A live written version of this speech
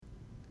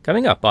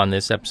Coming up on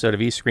this episode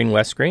of East Screen,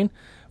 West Screen,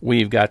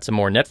 we've got some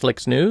more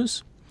Netflix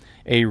news,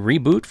 a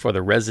reboot for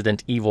the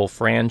Resident Evil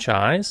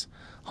franchise,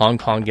 Hong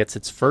Kong gets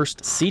its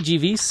first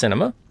CGV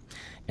cinema,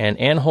 and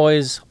An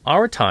Hoi's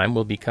Our Time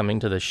will be coming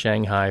to the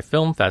Shanghai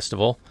Film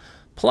Festival.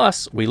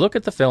 Plus, we look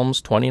at the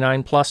films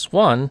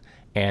 29+1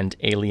 and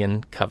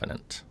Alien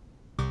Covenant.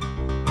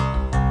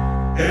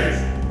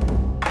 East,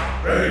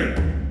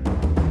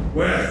 Screen,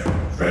 West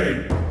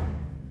Screen.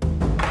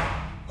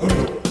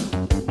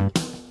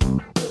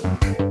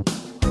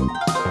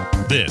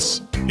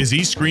 This is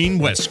East Screen,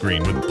 West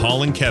Screen with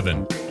Paul and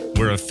Kevin,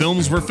 where if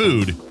films were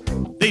food,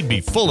 they'd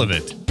be full of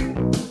it.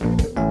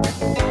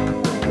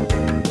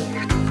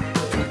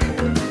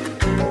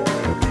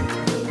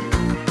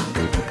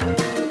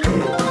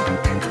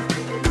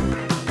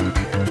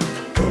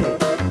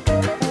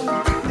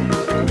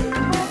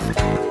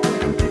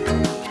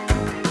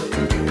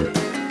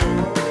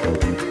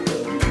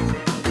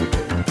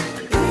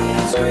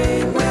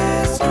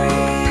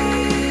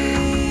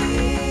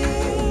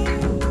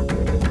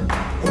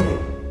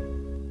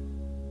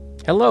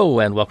 Hello,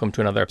 and welcome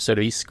to another episode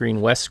of East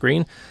Screen, West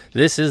Screen.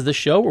 This is the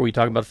show where we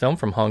talk about film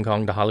from Hong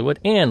Kong to Hollywood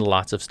and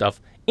lots of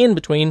stuff in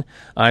between.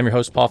 I'm your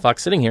host, Paul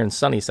Fox, sitting here in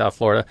sunny South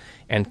Florida,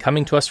 and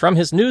coming to us from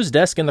his news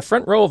desk in the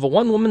front row of a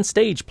one-woman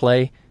stage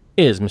play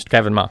is Mr.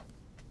 Kevin Ma.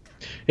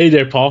 Hey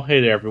there, Paul.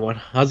 Hey there, everyone.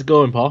 How's it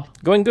going, Paul?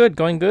 Going good,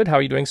 going good. How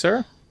are you doing,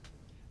 sir?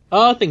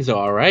 Things are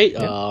all right.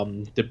 Yeah.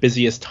 The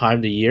busiest time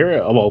of the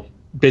year,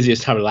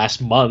 busiest time of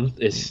last month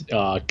is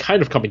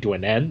kind of coming to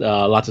an end.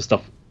 Lots of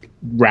stuff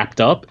wrapped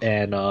up,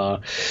 and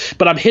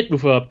but I'm hit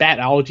with bad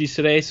allergies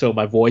today, so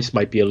my voice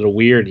might be a little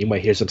weird. You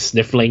might hear some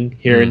sniffling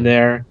here and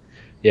there.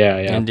 Yeah.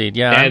 Indeed,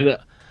 yeah. And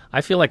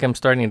I feel like I'm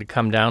starting to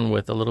come down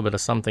with a little bit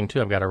of something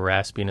too. I've got a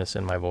raspiness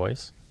in my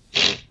voice.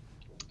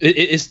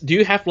 Do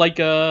you have like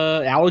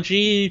a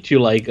allergy to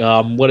like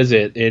what is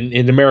it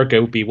in America?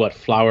 It would be what,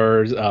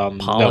 flowers?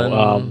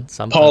 Pollen.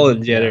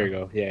 Pollen. Yeah, there you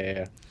go.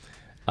 Yeah.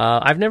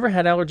 I've never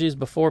had allergies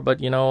before,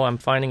 but I'm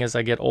finding as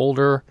I get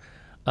older,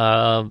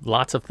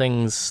 lots of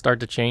things start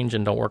to change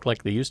and don't work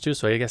like they used to.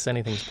 So I guess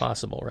anything's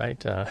possible, right?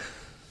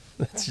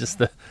 That's just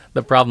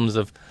the problems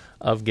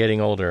of getting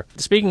older.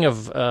 Speaking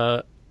of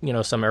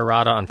some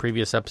errata on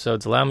previous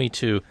episodes, allow me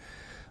to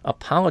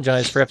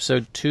apologize for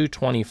episode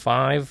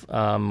 225,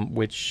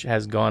 which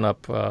has gone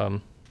up,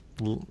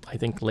 I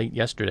think, late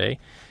yesterday,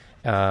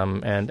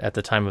 and at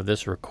the time of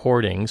this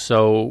recording.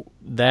 So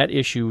that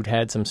issue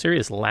had some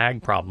serious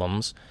lag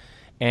problems.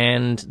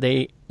 And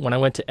when I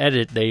went to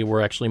edit, they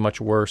were actually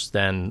much worse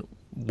than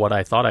what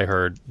I thought I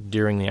heard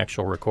during the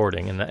actual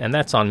recording. And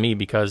that's on me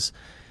because,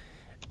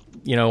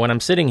 when I'm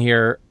sitting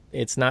here,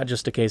 it's not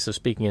just a case of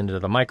speaking into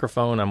the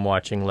microphone. I'm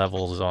watching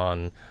levels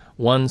on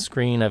one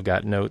screen. I've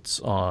got notes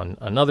on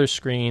another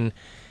screen.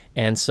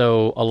 And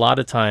so a lot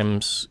of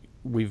times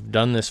we've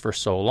done this for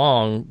so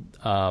long,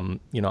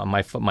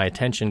 my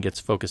attention gets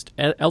focused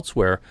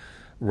elsewhere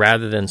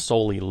rather than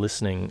solely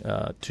listening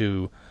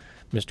to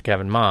Mr.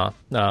 Kevin Ma.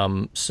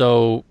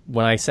 So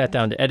when I sat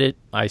down to edit,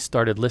 I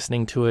started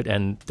listening to it,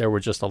 and there were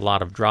just a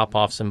lot of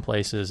drop-offs in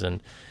places,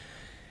 and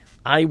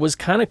I was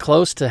kind of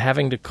close to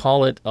having to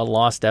call it a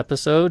lost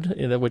episode,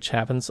 which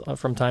happens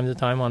from time to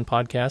time on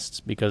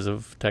podcasts because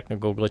of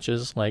technical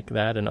glitches like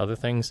that and other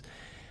things.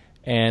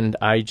 And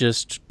I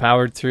just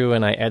powered through,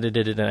 and I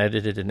edited it,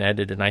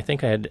 and I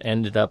think I had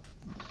ended up,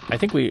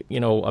 we,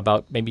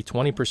 about maybe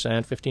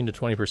 20%, 15 to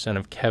 20%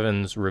 of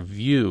Kevin's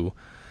review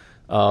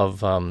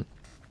of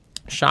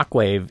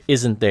Shockwave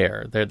isn't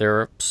there. There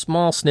are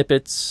small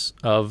snippets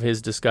of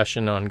his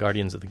discussion on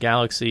Guardians of the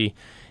Galaxy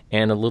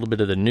and a little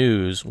bit of the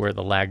news where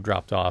the lag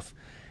dropped off,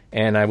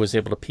 and I was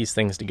able to piece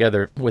things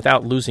together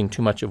without losing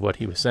too much of what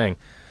he was saying.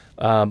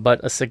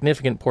 But a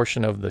significant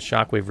portion of the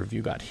Shockwave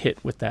review got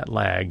hit with that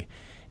lag,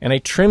 and I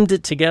trimmed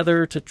it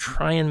together to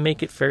try and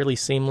make it fairly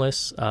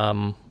seamless,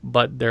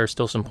 but there are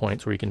still some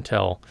points where you can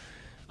tell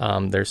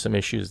there's some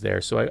issues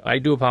there. So I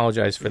do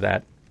apologize for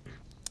that,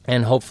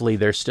 and hopefully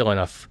there's still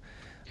enough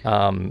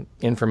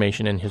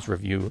information in his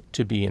review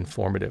to be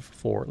informative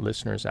for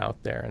listeners out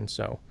there, and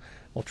so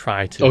we'll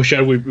try to. Oh, should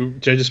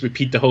I just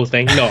repeat the whole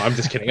thing? No, I'm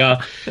just kidding.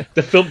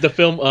 The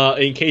film.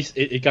 In case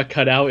it got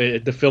cut out,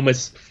 the film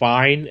is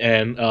fine,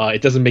 and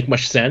it doesn't make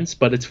much sense,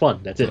 but it's fun.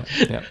 That's it.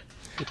 Yeah.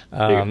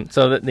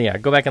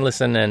 Go back and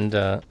listen, and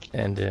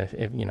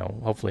if,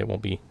 hopefully it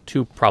won't be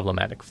too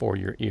problematic for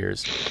your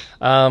ears.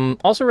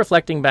 Also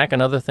reflecting back,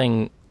 another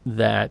thing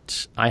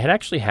that I had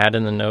actually had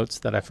in the notes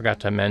that I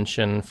forgot to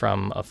mention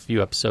from a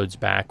few episodes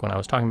back when I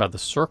was talking about The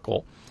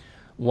Circle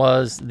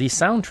was the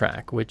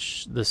soundtrack,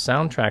 which the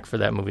soundtrack for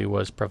that movie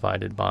was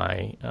provided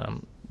by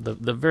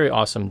the very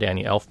awesome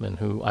Danny Elfman,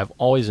 who I've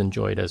always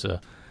enjoyed as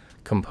a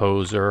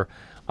composer.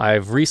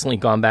 I've recently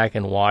gone back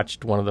and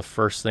watched one of the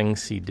first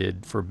things he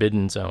did,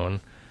 Forbidden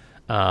Zone,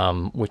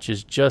 which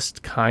is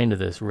just kind of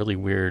this really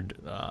weird,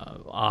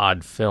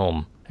 odd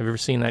film. Have you ever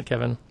seen that,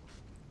 Kevin?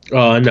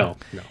 No.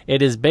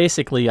 It is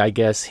basically, I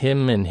guess,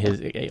 him and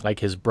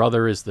his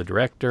brother is the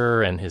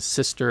director, and his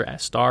sister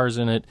stars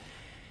in it.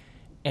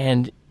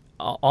 And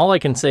all I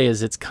can say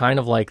is it's kind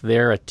of like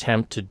their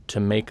attempt to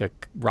make a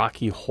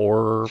Rocky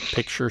Horror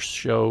Picture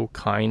Show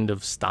kind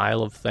of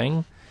style of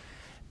thing.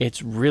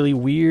 It's really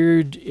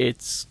weird.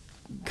 It's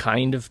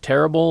kind of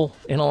terrible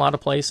in a lot of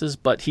places,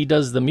 but he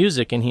does the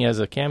music and he has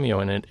a cameo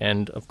in it,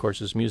 and of course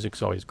his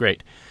music's always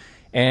great.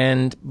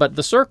 But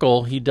The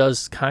Circle, he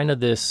does kind of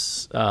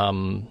this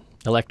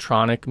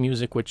electronic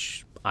music,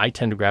 which I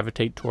tend to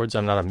gravitate towards.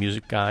 I'm not a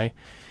music guy,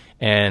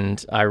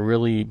 and I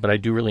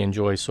do really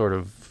enjoy sort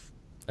of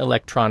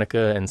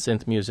electronica and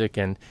synth music,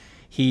 and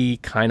he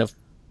kind of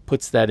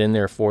puts that in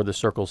there for The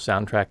Circle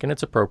soundtrack, and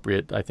it's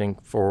appropriate, I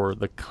think, for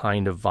the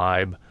kind of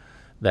vibe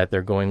that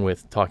they're going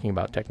with, talking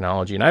about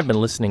technology. And I've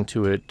been listening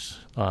to it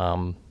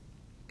on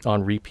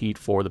repeat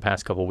for the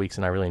past couple of weeks,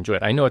 and I really enjoy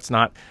it. I know it's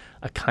not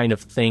a kind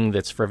of thing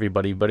that's for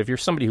everybody, but if you're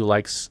somebody who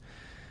likes,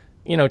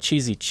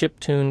 cheesy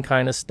chiptune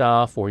kind of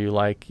stuff, or you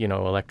like,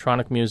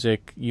 electronic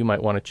music, you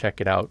might want to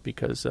check it out,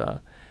 because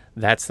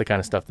that's the kind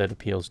of stuff that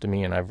appeals to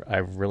me, and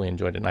I've really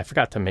enjoyed it. And I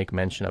forgot to make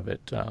mention of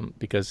it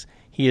because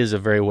he is a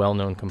very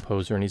well-known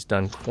composer, and he's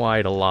done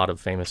quite a lot of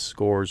famous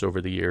scores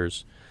over the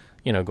years,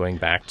 going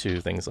back to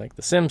things like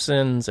The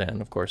Simpsons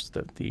and, of course,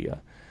 the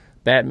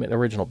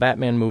original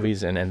Batman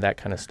movies and that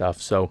kind of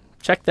stuff. So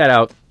check that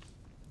out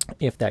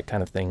if that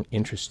kind of thing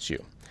interests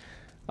you.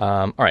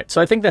 All right,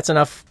 so I think that's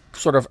enough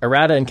sort of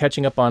errata and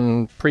catching up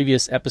on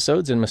previous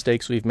episodes and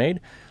mistakes we've made.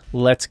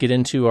 Let's get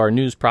into our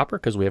news proper,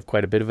 because we have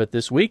quite a bit of it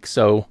this week.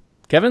 So,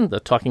 Kevin, the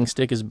talking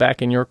stick is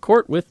back in your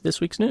court with this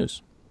week's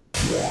news.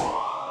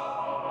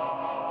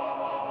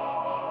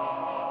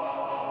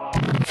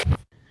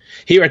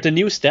 Here at the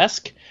news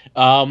desk,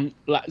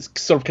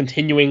 sort of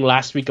continuing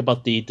last week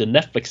about the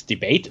Netflix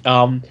debate.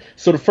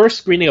 So the first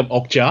screening of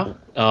Okja,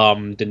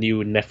 the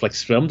new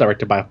Netflix film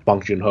directed by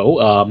Bong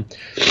Joon-ho,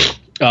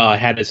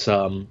 had its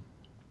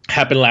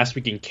happened last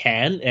week in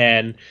Cannes,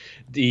 and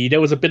there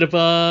was a bit of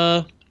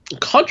a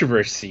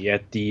controversy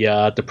at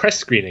the press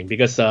screening,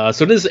 because so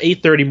this is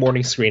 8:30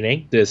 morning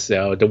screening. This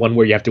the one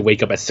where you have to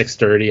wake up at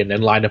 6:30 and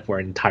then line up for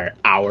an entire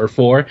hour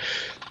for,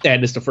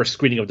 and it's the first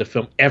screening of the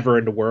film ever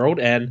in the world.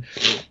 And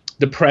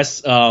the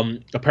press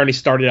apparently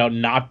started out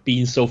not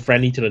being so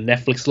friendly to the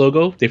Netflix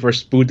logo. They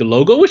first booed the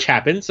logo, which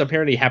happens.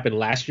 Apparently happened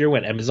last year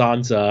when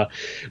Amazon's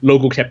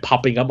logo kept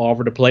popping up all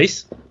over the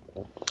place.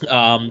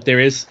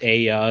 There is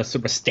a sort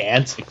of a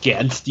stance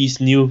against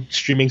these new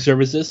streaming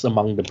services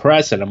among the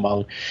press and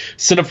among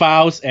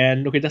cinephiles,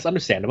 and okay, that's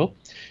understandable.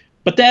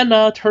 But then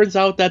turns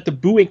out that the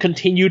booing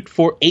continued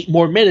for 8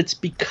 more minutes,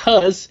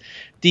 because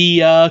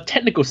the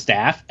technical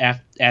staff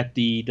at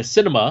the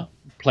cinema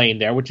playing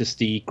there, which is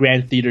the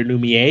Grand Theatre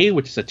Lumiere,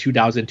 which is a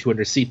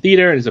 2,200 seat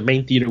theater, and is a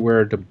main theater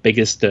where the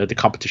biggest the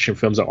competition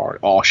films are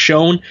all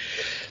shown.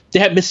 They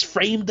had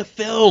misframed the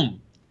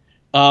film.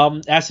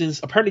 As in,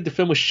 apparently the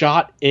film was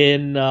shot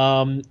in,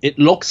 it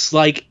looks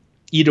like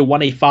either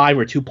 1:5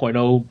 or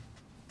 2.0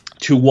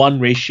 to 1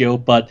 ratio,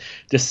 but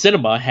the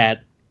cinema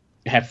had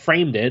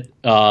framed it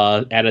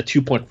at a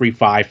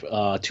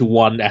 2.35 to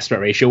 1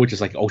 aspect ratio, which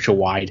is like ultra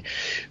wide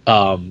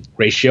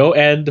ratio,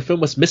 and the film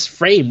was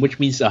misframed, which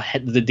means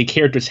the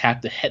characters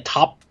have the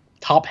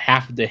top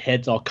half of the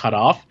heads all cut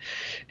off,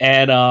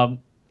 and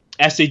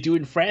as they do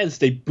in France,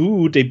 they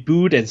booed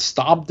and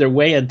stomped their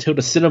way until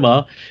the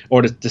cinema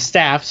or the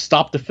staff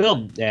stopped the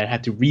film and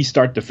had to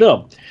restart the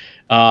film.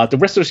 The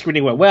rest of the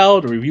screening went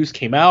well. The reviews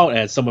came out,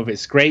 and some of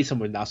it's great,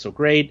 some of it not so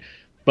great.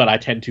 But I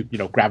tend to,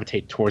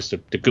 gravitate towards the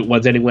good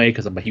ones anyway,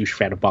 because I'm a huge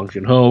fan of Bong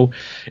Joon-ho.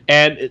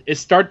 And it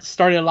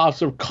started a lot of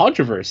sort of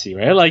controversy,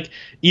 right? Like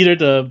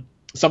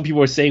some people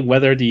were saying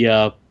whether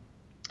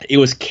it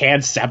was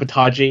Cannes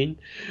sabotaging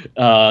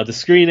the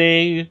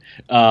screening,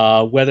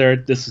 whether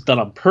this was done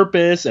on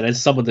purpose, and then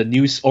some of the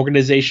news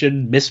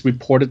organization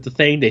misreported the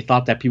thing. They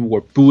thought that people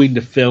were booing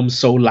the film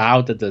so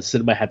loud that the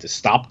cinema had to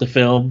stop the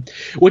film,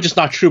 which is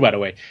not true, by the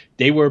way.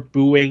 They were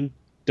booing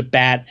the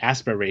bad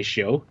aspect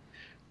ratio.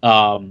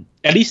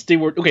 At least they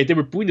were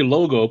booing the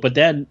logo, but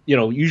then,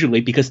 usually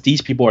because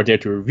these people are there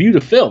to review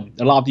the film,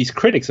 a lot of these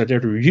critics are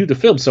there to review the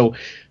film, so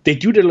they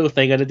do their little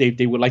thing, and then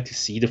they would like to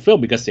see the film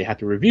because they have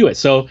to review it.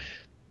 So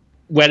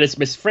when it's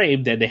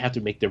misframed, then they have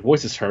to make their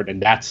voices heard,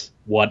 and that's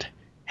what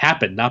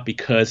happened, not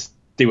because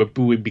they were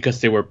booing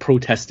because they were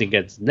protesting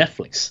against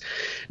Netflix.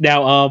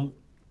 Now,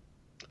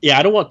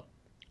 I don't want...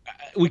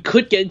 We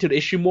could get into the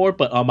issue more,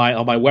 but on my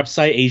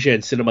website,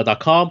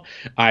 asiaandcinema.com,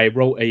 I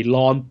wrote a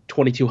long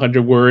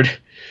 2,200 word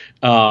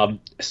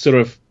sort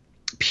of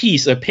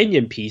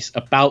opinion piece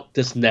about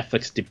this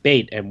Netflix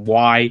debate and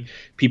why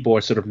people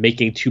are sort of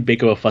making too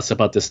big of a fuss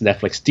about this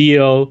Netflix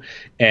deal,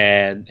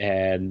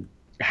 and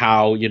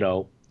how,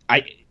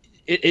 I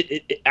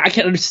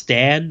can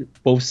understand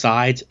both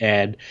sides,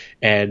 and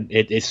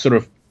it sort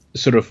of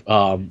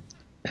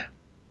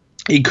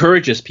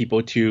encourages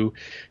people to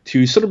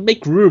sort of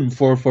make room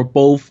for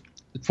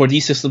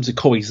these systems to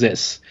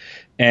coexist,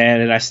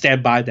 and I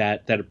stand by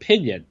that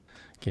opinion.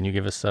 Can you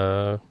give us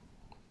a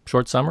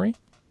short summary?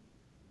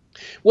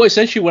 Well,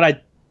 essentially what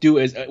I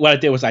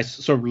did was I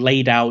sort of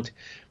laid out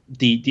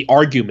the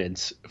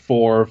arguments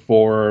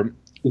for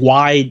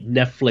why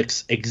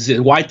Netflix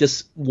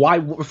exists,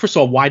 first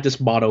of all, why this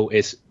model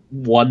is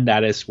one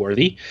that is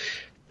worthy.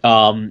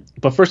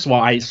 But first of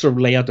all, I sort of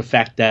lay out the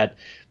fact that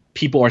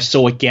people are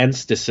so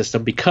against this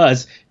system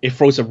because it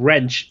throws a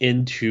wrench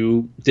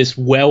into this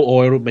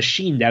well-oiled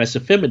machine that is the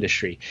film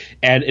industry.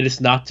 And it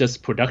is not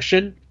just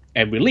production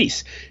and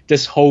release.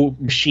 This whole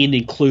machine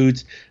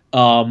includes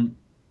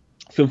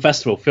film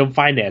festival, film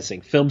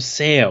financing, film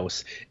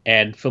sales,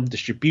 and film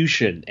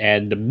distribution,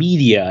 and the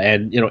media,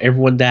 and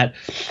everyone that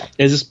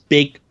is this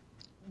big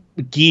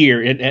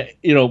gear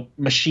and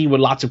machine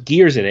with lots of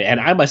gears in it. And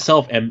I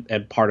myself am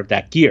part of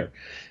that gear.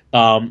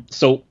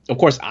 So of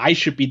course I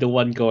should be the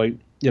one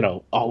going,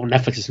 oh,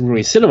 Netflix is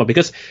ruining cinema,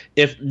 because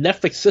if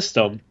Netflix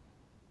system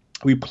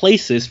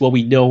replaces what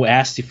we know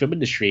as the film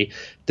industry,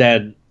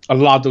 then a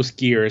lot of those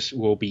gears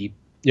will be,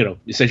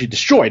 essentially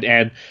destroyed.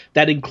 And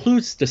that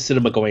includes the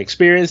cinema going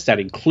experience, that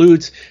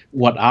includes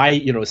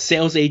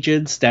sales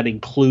agents, that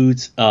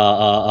includes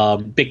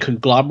big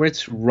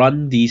conglomerates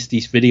run these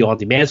video on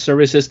demand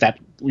services, that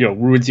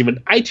ruins even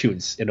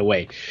iTunes in a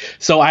way.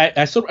 So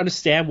I sort of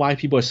understand why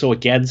people are so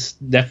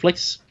against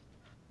Netflix.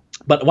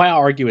 But what I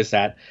argue is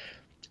that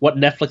what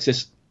Netflix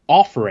is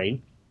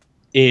offering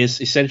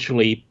is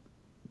essentially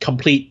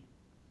complete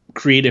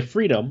creative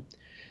freedom.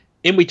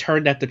 In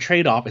return, that the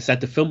trade-off is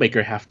that the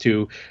filmmaker have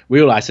to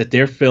realize that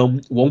their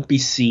film won't be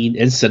seen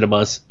in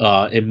cinemas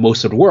in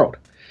most of the world.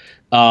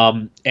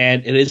 And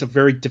it is a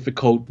very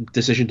difficult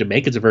decision to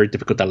make. It's a very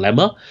difficult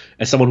dilemma.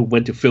 As someone who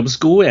went to film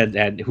school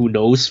and who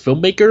knows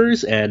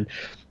filmmakers, and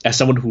as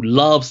someone who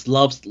loves the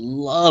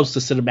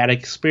cinematic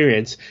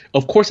experience,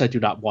 of course I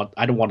don't want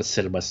the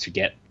cinemas to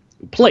get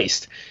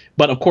replaced.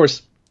 But of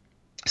course,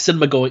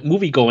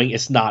 movie going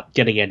is not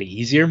getting any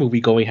easier.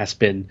 Movie going has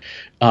been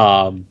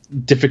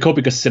difficult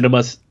because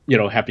cinemas,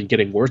 have been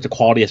getting worse. The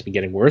quality has been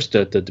getting worse.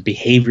 The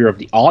behavior of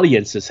the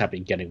audiences have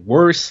been getting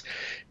worse,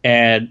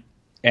 and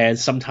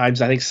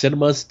sometimes I think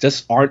cinemas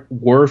just aren't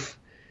worth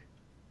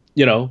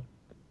the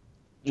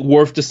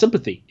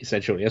sympathy.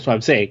 Essentially, that's what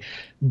I'm saying.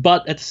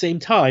 But at the same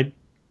time,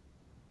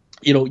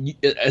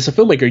 as a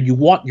filmmaker, you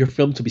want your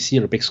film to be seen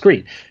on a big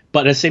screen.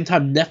 But at the same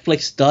time,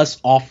 Netflix does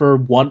offer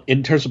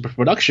in terms of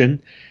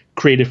production,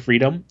 creative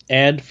freedom,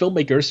 and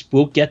filmmakers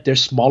will get their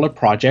smaller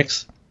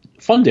projects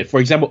funded. For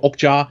example,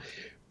 Okja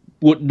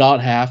would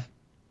not have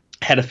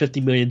had a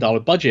 $50 million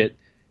budget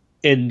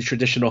in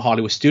traditional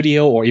Hollywood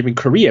studio or even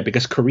Korea,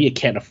 because Korea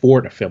can't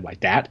afford a film like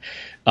that.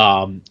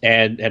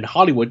 And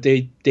Hollywood,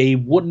 they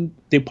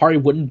probably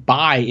wouldn't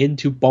buy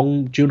into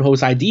Bong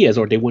Joon-ho's ideas,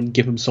 or they wouldn't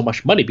give him so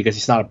much money because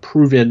he's not a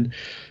proven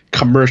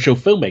commercial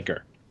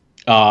filmmaker,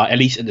 at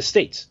least in the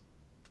States.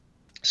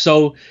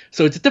 So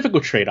it's a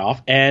difficult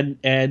trade-off.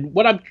 And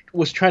what I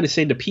was trying to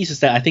say in the piece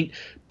is that I think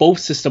both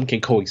systems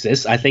can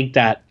coexist. I think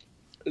that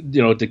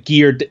the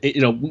gear,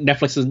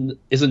 Netflix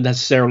isn't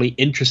necessarily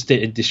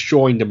interested in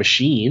destroying the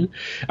machine.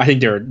 I think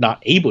they're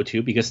not able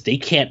to, because they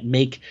can't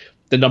make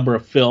the number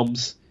of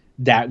films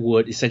that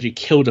would essentially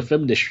kill the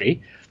film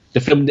industry.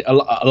 A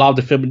lot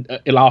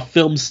of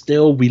films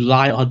still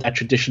rely on that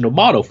traditional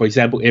model. For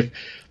example, if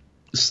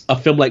a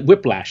film like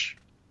Whiplash,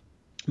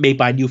 made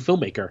by a new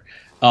filmmaker,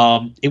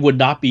 it would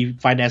not be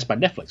financed by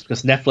Netflix,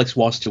 because Netflix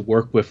wants to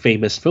work with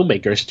famous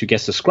filmmakers to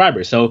get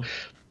subscribers. So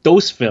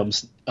those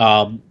films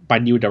by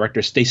new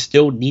directors, they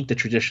still need the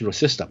traditional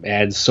system,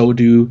 and so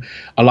do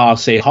a lot of,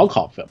 say, Hong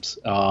Kong films,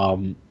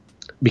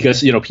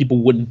 because people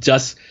wouldn't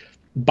just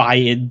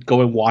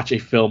go and watch a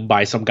film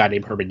by some guy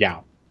named Herman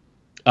Yao.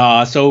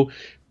 So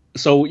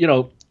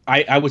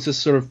I was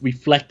just sort of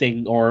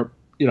reflecting, or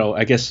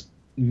I guess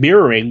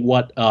mirroring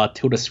what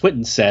Tilda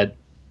Swinton said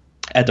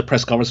at the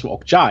press conference with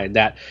Okja, and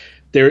that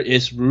there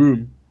is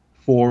room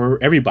for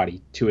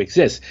everybody to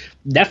exist.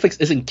 Netflix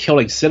isn't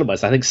killing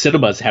cinemas. I think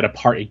cinemas had a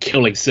part in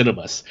killing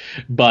cinemas.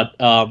 But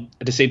at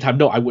the same time,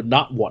 no, I would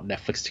not want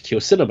Netflix to kill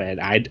cinema,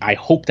 and I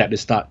hope that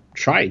it's not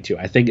trying to.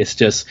 I think it's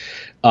just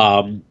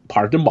part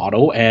of the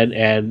model,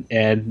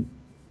 and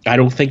I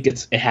don't think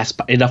it has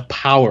enough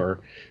power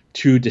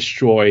to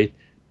destroy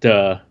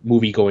the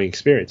movie-going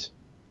experience.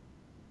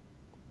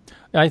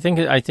 I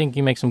think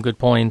you make some good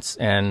points,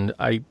 and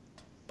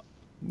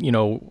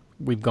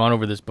we've gone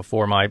over this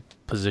before. My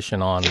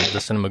position on the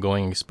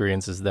cinema-going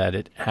experience is that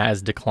it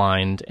has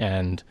declined,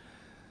 and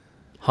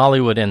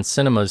Hollywood and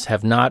cinemas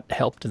have not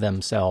helped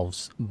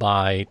themselves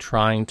by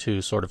trying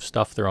to sort of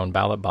stuff their own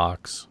ballot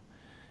box,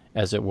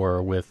 as it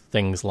were, with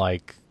things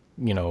like,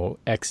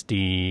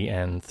 XD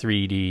and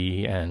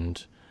 3D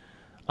and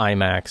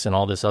IMAX and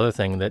all this other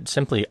thing that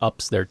simply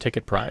ups their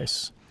ticket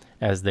price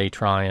as they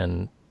try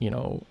and,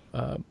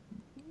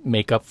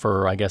 make up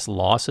for, I guess,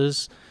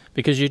 losses.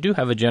 Because you do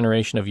have a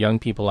generation of young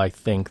people, I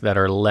think, that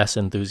are less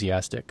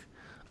enthusiastic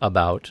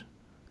about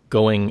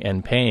going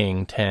and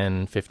paying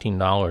 $10,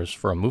 $15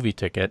 for a movie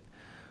ticket,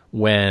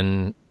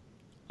 when,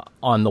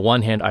 on the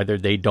one hand, either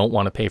they don't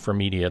want to pay for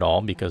media at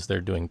all because they're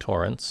doing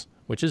torrents,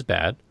 which is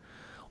bad,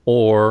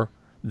 or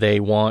they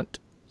want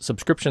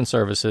subscription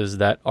services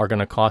that are going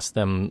to cost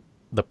them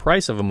the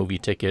price of a movie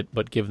ticket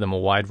but give them a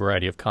wide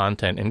variety of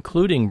content,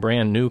 including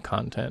brand new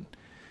content.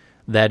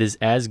 that is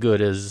as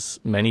good as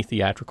many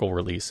theatrical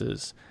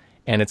releases,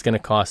 and it's going to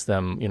cost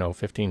them,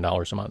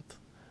 $15 a month,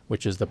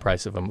 which is the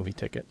price of a movie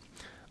ticket.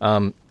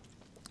 And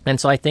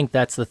so I think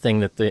that's the thing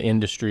that the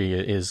industry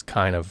is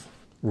kind of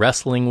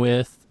wrestling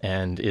with.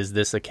 And is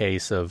this a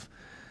case of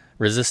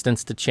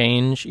resistance to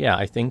change? Yeah,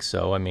 I think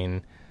so. I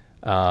mean,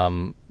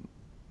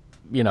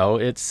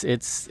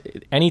 it's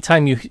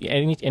anytime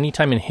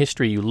in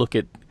history you look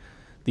at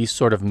these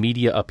sort of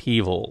media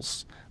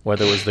upheavals,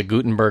 whether it was the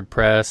Gutenberg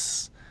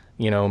press,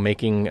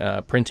 making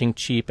printing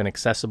cheap and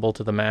accessible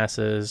to the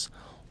masses,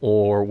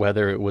 or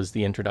whether it was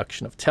the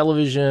introduction of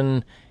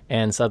television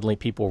and suddenly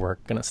people were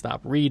going to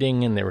stop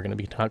reading and they were going to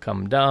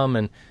become dumb.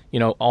 And,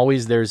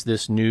 always there's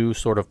this new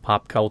sort of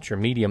pop culture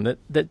medium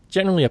that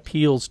generally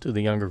appeals to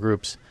the younger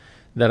groups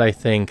that I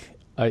think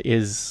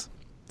is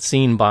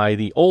seen by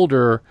the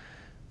older,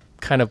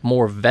 kind of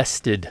more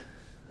vested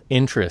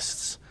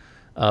interests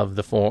of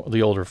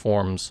the older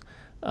forms,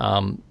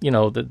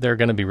 that they're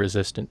going to be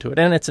resistant to it.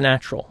 And it's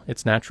natural.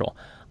 It's natural.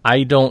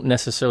 I don't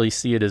necessarily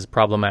see it as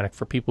problematic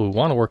for people who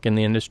want to work in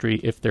the industry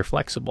if they're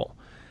flexible,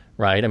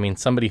 right? I mean,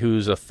 somebody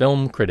who's a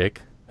film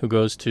critic who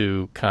goes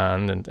to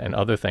Cannes and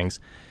other things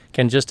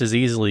can just as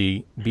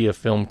easily be a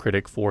film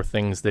critic for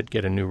things that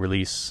get a new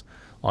release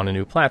on a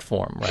new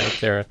platform,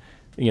 right?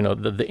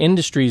 The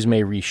industries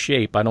may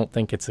reshape. I don't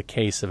think it's a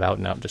case of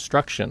out-and-out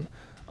destruction.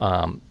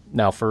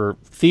 Now, for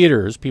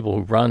theaters, people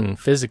who run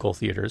physical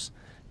theaters,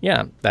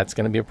 yeah, that's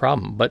going to be a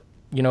problem. But,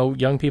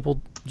 young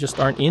people just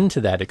aren't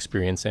into that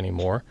experience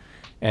anymore.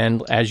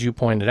 And as you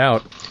pointed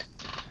out,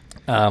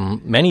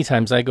 many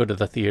times I go to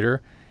the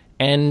theater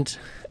and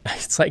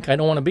it's like I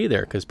don't want to be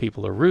there because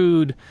people are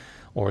rude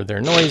or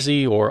they're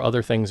noisy or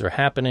other things are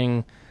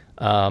happening.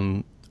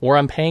 Or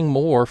I'm paying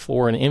more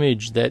for an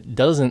image that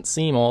doesn't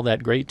seem all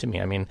that great to me.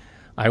 I mean,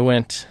 I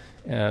went,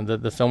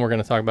 the film we're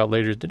going to talk about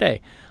later today,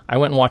 I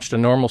went and watched a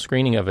normal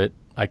screening of it.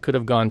 I could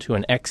have gone to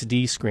an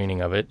XD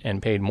screening of it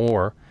and paid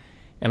more.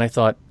 And I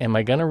thought, am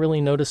I going to really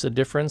notice a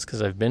difference?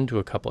 Because I've been to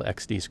a couple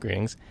XD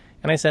screenings.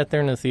 And I sat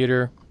there in the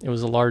theater. It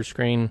was a large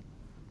screen.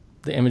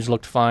 The image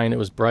looked fine. It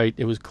was bright.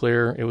 It was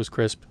clear. It was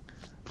crisp.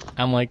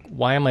 I'm like,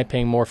 why am I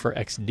paying more for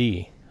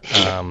XD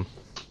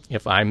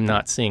if I'm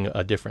not seeing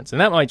a difference? And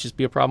that might just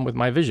be a problem with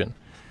my vision,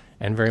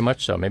 and very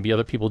much so. Maybe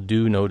other people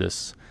do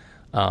notice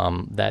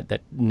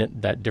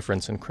that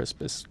difference in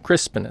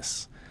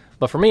crispness.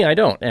 But for me, I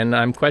don't. And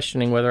I'm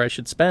questioning whether I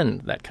should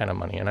spend that kind of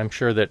money. And I'm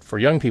sure that for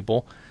young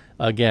people,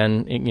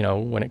 again,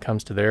 when it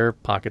comes to their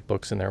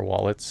pocketbooks and their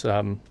wallets,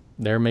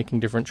 they're making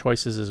different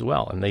choices as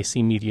well. And they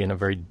see media in a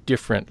very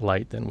different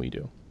light than we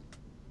do.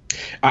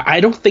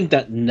 I don't think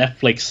that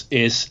Netflix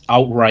is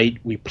outright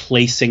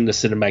replacing the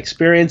cinema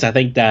experience. I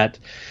think that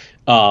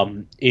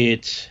people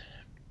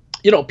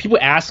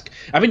ask,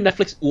 I mean,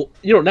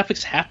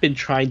 Netflix have been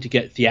trying to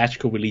get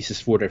theatrical releases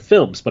for their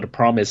films, but the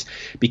problem is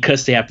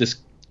because they have this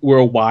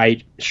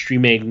worldwide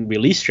streaming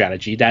release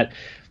strategy that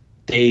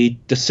the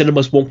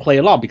cinemas won't play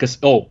along because,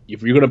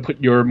 if you're going to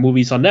put your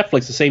movies on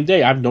Netflix the same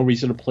day, I have no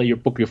reason to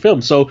book your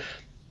film. So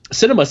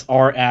cinemas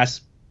are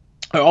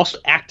also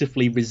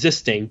actively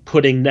resisting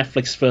putting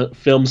Netflix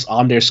films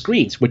on their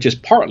screens, which is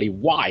partly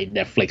why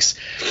Netflix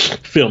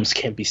films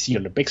can't be seen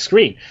on the big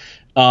screen.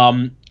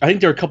 I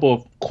think there are a couple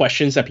of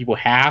questions that people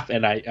have,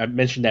 and I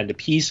mentioned that in the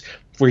piece.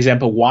 For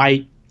example,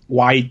 why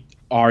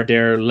are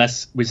there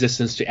less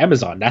resistance to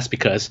Amazon? That's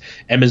because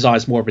Amazon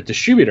is more of a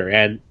distributor,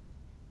 and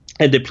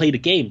they play the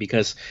game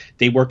because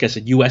they work as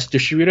a U.S.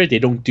 distributor. They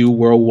don't do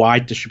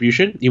worldwide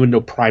distribution, even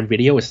though Prime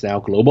Video is now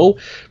global.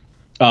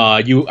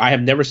 I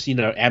have never seen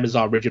an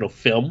Amazon original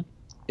film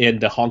in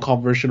the Hong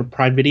Kong version of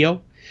Prime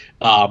Video.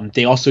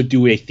 They also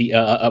do a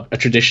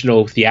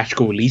traditional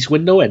theatrical release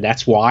window, and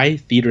that's why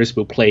theaters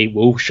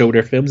will show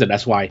their films, and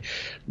that's why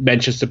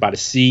Manchester by the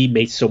Sea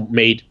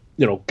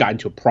got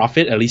into a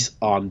profit, at least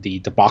on the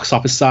box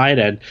office side,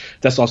 and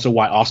that's also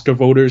why Oscar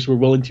voters were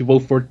willing to vote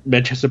for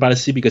Manchester by the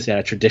Sea, because they had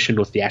a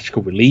traditional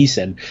theatrical release,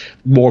 and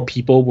more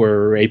people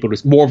were able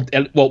to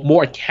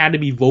more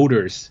Academy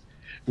voters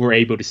were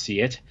able to see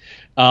it.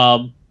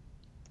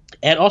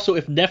 And also,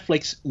 if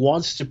Netflix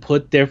wants to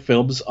put their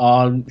films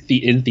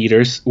in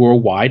theaters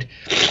worldwide,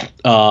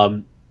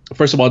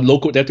 first of all,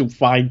 they have to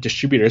find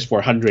distributors for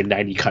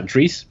 190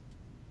 countries,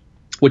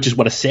 which is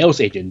what a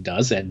sales agent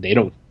does, and they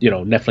don't.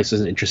 Netflix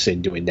isn't interested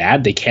in doing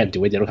that. They can't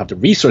do it. They don't have the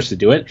resource to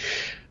do it,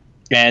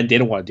 and they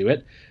don't want to do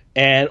it.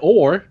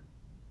 Or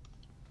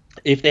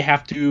if they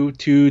have to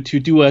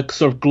do a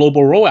sort of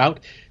global rollout,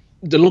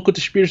 the local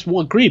distributors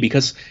won't agree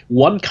because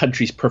one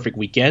country's perfect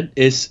weekend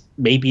is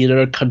maybe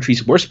another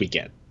country's worst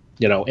weekend.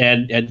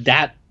 And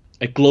that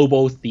a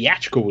global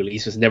theatrical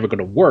release is never going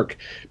to work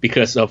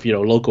because of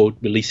local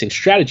releasing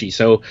strategy.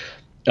 So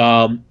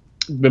the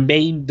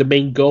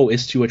main goal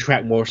is to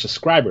attract more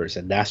subscribers,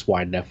 and that's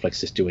why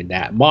Netflix is doing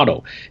that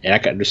model, and I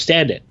can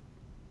understand it.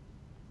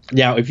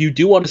 Now, if you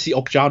do want to see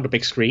Okja on the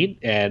big screen,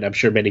 and I'm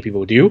sure many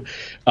people do,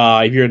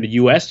 if you're in the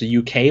US, the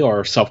UK,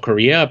 or South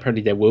Korea,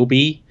 apparently there will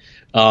be.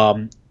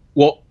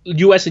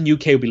 US and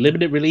UK will be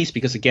limited release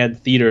because, again,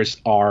 theaters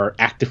are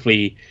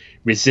actively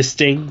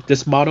resisting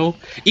this model.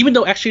 Even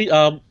though actually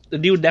the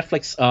new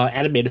Netflix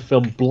animated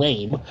film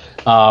Blame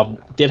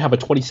did have a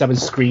 27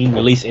 screen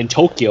release in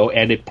Tokyo,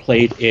 and it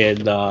played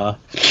in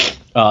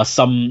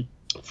some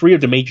 3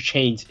 of the major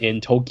chains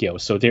in Tokyo.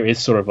 So there is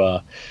sort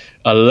of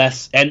a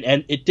less,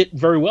 and it did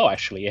very well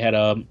actually. It had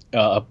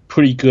a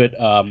pretty good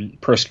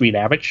per screen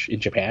average in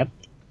Japan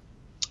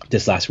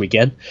this last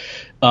weekend.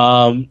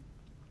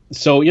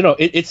 So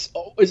it's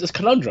a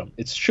conundrum.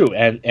 It's true,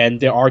 and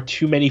there are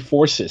too many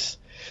forces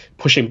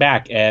pushing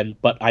back,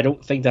 but I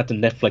don't think that the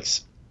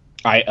Netflix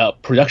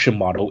production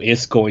model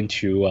is going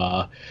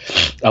to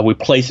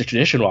replace the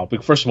traditional one.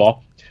 Because first of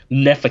all,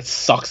 Netflix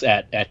sucks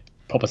at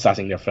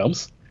publicizing their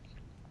films.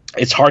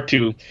 It's hard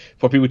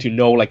for people to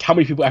know, like, how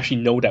many people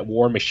actually know that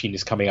War Machine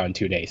is coming out in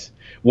 2 days.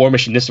 War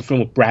Machine, this is a film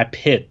with Brad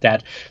Pitt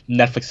that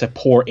Netflix had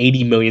poured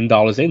 $80 million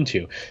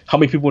into. How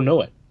many people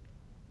know it?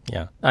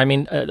 Yeah, I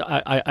mean,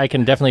 I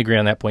can definitely agree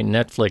on that point.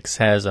 Netflix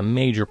has a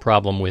major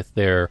problem with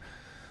their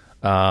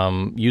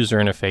user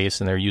interface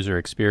and their user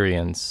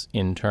experience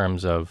in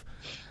terms of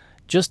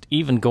just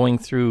even going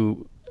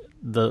through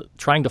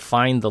trying to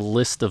find the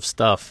list of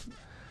stuff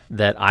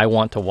that I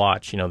want to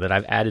watch, that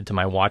I've added to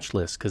my watch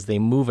list, because they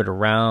move it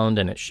around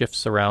and it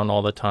shifts around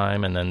all the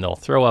time, and then they'll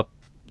throw up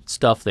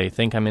stuff they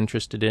think I'm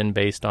interested in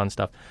based on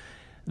stuff.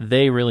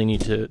 They really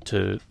need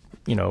to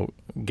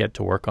get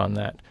to work on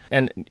that.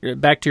 And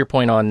back to your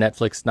point on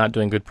Netflix not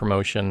doing good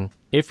promotion,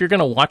 if you're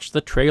going to watch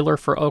the trailer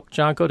for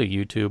Okja, go to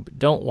YouTube.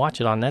 Don't watch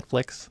it on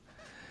Netflix,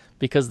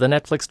 because the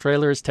Netflix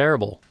trailer is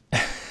terrible.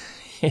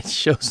 It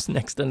shows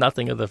next to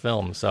nothing of the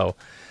film. So,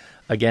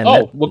 again... go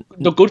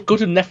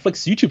to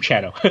Netflix YouTube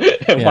channel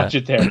and watch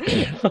it there.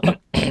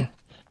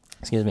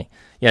 Excuse me.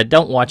 Yeah,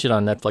 don't watch it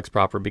on Netflix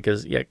proper,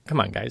 because, come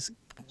on, guys.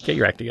 Get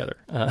your act together.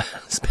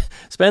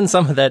 Spend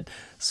some of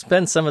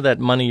that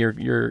money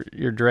you're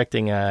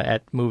directing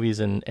at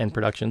movies and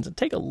productions, and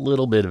take a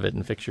little bit of it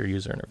and fix your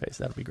user interface.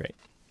 That would be great.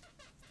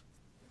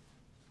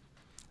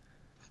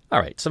 All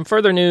right, some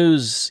further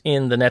news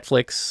in the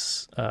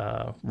Netflix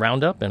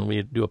roundup, and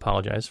we do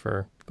apologize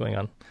for going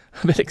on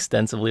a bit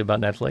extensively about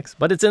Netflix,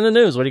 but it's in the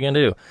news. What are you going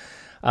to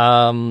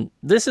do?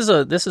 This is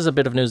a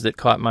bit of news that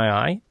caught my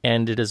eye,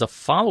 and it is a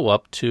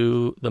follow-up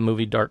to the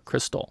movie Dark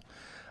Crystal.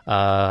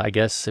 I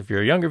guess if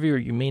you're a younger viewer,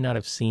 you may not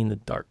have seen the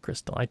Dark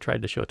Crystal. I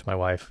tried to show it to my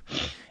wife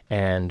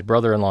and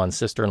brother-in-law and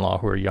sister-in-law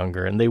who are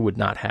younger, and they would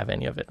not have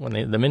any of it.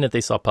 The minute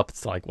they saw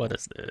puppets, they're like, "What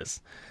is this?"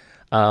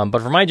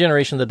 But for my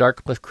generation, the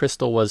Dark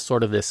Crystal was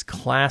sort of this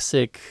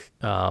classic,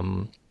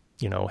 Jim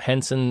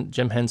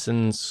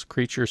Henson's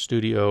Creature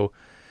Studio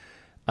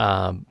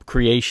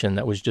creation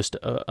that was just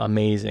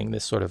amazing.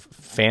 This sort of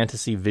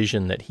fantasy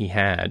vision that he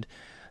had.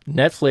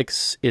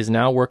 Netflix is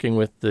now working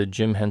with the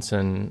Jim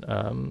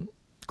Henson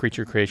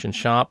Creature Creation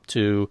Shop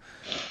to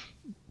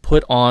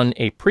put on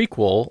a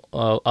prequel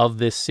of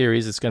this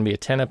series. It's going to be a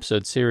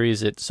 10-episode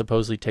series. It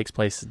supposedly takes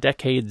place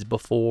decades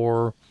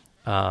before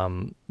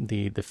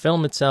the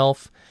film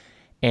itself.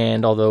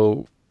 And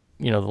although,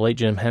 the late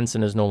Jim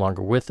Henson is no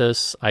longer with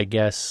us, I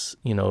guess,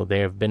 they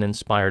have been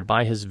inspired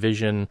by his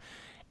vision.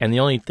 And the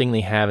only thing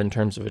they have in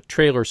terms of a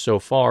trailer so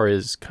far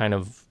is kind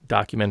of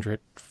documentary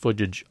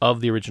footage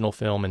of the original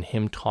film and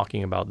him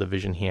talking about the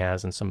vision he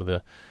has and some of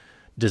the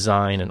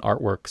design and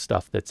artwork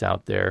stuff that's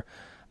out there.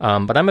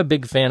 But I'm a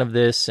big fan of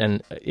this,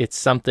 and it's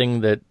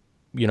something that,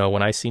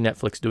 when I see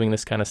Netflix doing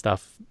this kind of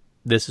stuff,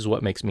 this is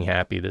what makes me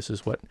happy. This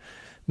is what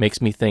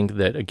makes me think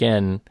that,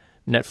 again,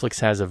 Netflix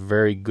has a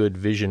very good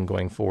vision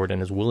going forward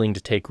and is willing to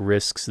take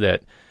risks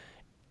that,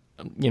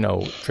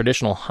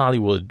 traditional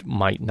Hollywood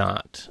might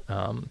not.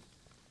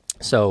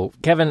 So,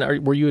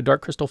 Kevin, were you a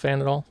Dark Crystal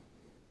fan at all?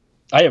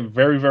 I am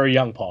very, very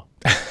young, Paul.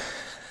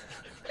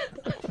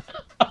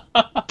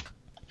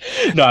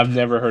 No, I've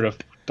never heard of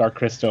Dark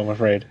Crystal, I'm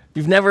afraid.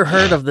 You've never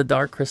heard of the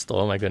Dark Crystal?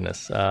 Oh, my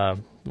goodness.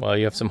 Well,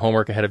 you have some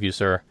homework ahead of you,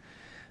 sir.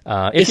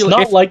 It's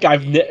not like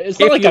I've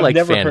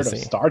never heard of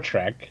Star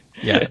Trek.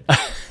 Yeah.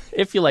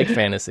 If you like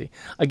fantasy.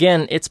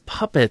 Again, it's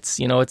puppets.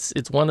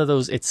 It's one of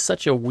those, it's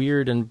such a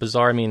weird and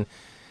bizarre, I mean,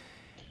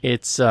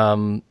 it's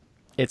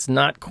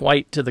not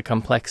quite to the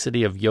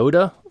complexity of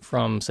Yoda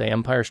from, say,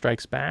 Empire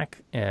Strikes Back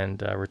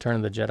and Return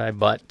of the Jedi,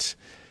 but,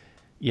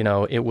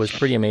 it was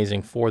pretty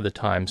amazing for the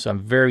time. So I'm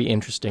very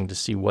interested to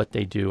see what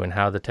they do and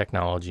how the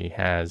technology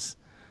has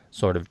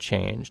sort of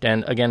changed.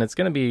 And again, it's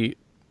going to be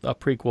a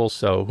prequel,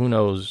 so who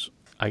knows,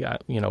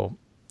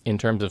 in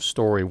terms of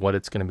story, what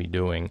it's going to be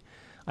doing.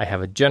 I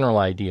have a general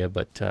idea,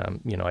 but,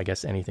 I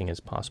guess anything is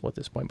possible at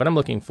this point. But I'm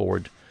looking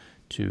forward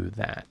to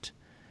that.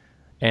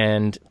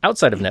 And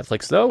outside of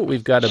Netflix, though,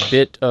 we've got a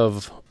bit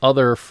of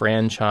other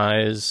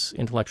franchise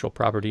intellectual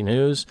property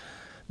news.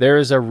 There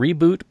is a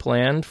reboot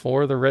planned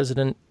for the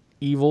Resident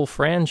Evil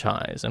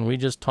franchise, and we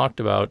just talked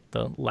about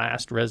the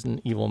last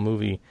Resident Evil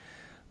movie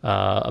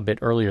a bit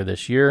earlier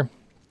this year.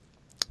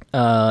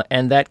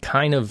 And that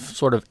kind of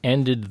sort of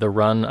ended the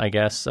run, I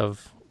guess,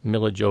 of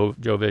Mila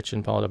Jovovich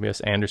and Paul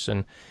W.S.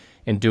 Anderson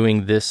in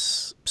doing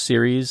this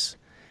series.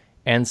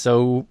 And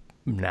so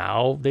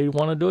now they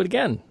want to do it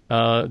again.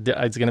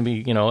 It's going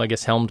to be, I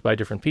guess helmed by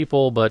different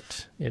people,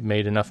 but it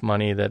made enough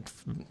money that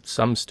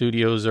some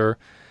studios are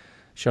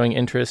showing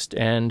interest,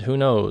 and who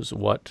knows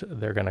what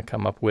they're going to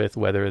come up with,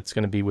 whether it's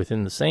going to be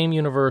within the same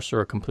universe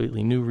or a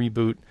completely new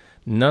reboot.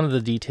 None of the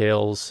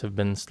details have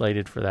been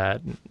slated for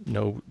that.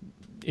 No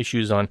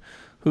issues on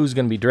who's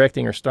going to be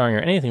directing or starring or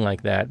anything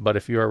like that. But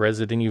if you're a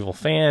Resident Evil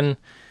fan,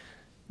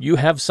 you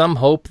have some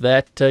hope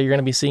that you're going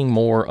to be seeing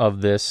more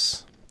of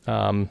this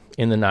in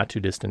the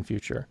not-too-distant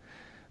future.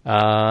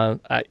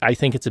 I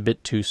think it's a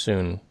bit too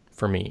soon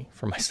for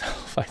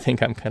myself. I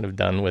think I'm kind of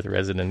done with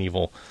Resident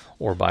Evil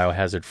or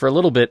Biohazard for a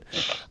little bit,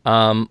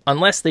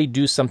 unless they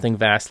do something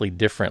vastly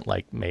different,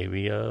 like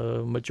maybe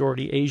a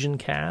majority Asian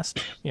cast,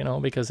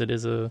 because it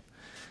is it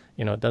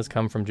does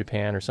come from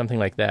Japan or something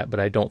like that, but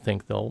I don't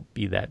think they'll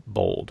be that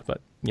bold,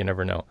 but you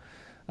never know.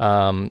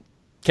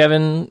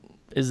 Kevin,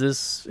 is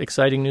this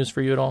exciting news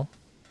for you at all?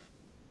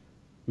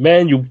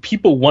 Man,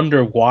 people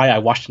wonder why I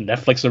watch the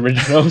Netflix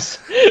originals.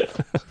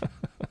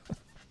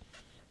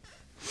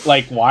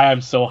 Like, why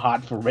I'm so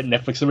hot for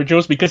Netflix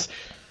originals, because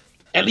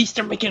at least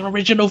they're making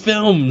original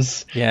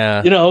films.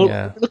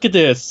 Yeah. Look at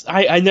this.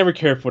 I never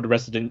cared for the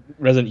Resident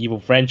Evil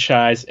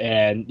franchise,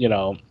 and,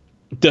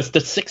 the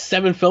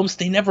 6-7 films,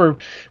 they never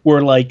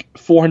were like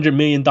 $400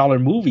 million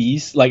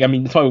movies. Like, I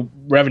mean, talking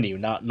revenue,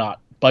 not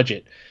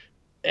budget.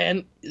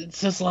 And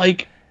it's just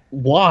like,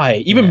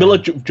 why? Even Mila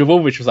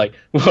Jovovich was like,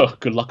 well,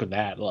 good luck with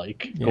that.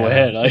 Like, go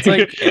ahead. It's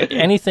like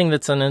anything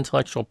that's an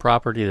intellectual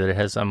property that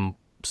has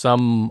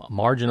some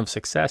margin of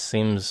success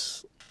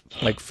seems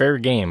like fair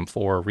game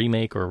for a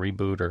remake or a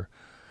reboot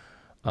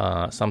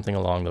or something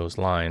along those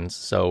lines.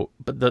 So,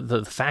 but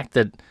the fact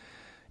that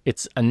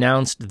it's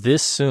announced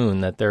this soon,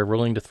 that they're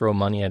willing to throw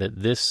money at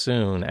it this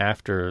soon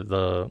after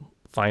the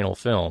final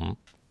film,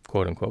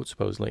 quote unquote,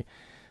 supposedly,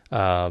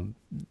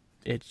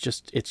 it's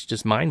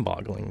just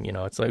mind-boggling.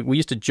 It's like we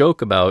used to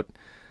joke about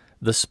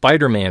the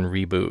Spider-Man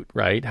reboot,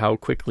 right? How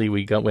quickly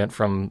we went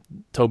from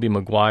Tobey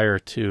Maguire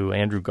to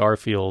Andrew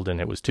Garfield,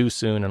 and it was too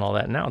soon and all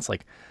that. And now it's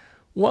like,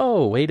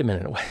 whoa, wait a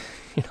minute.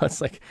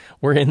 It's like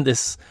we're in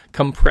this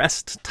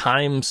compressed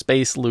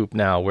time-space loop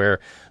now, where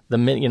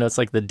it's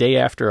like the day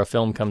after a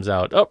film comes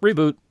out, oh,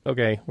 reboot.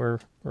 Okay, we're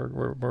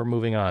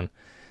moving on.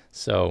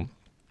 So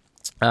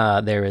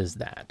there is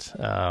that.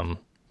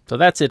 So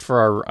that's it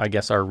for our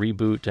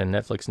reboot and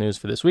Netflix news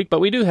for this week. But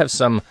we do have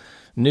some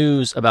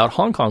news about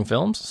Hong Kong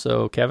films.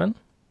 So, Kevin?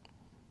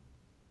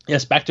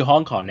 Yes, back to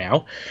Hong Kong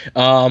now.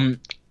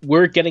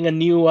 We're getting a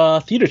new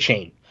theater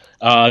chain.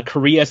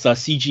 Korea's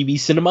CGV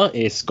Cinema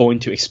is going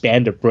to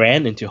expand the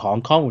brand into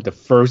Hong Kong with the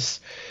first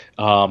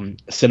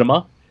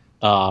cinema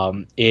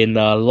in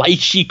Lai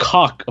Chi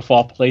Kok, of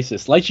all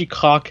places. Lai Chi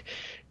Kok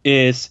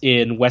is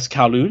in West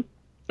Kowloon.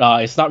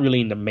 It's not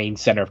really in the main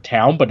center of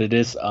town, but it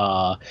is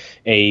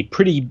a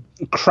pretty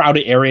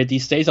crowded area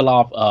these days. A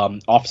lot of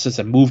offices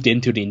have moved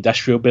into the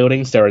industrial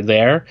buildings that are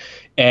there,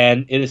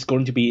 and it is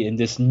going to be in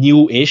this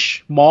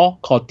new-ish mall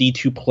called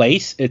D2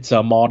 Place. It's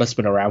a mall that's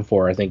been around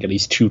for, I think, at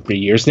least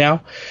 2-3 years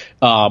now.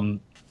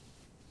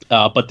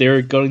 But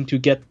they're going to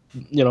get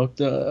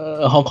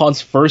the Hong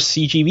Kong's first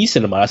CGV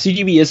cinema.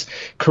 CGV is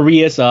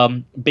Korea's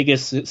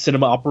biggest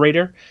cinema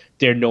operator.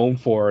 They're known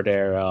for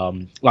their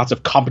lots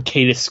of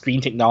complicated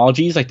screen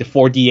technologies, like the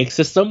 4DX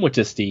system, which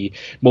is the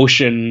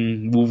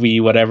motion movie,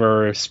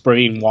 whatever,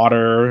 spraying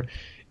water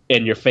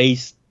in your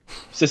face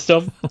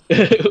system.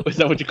 Is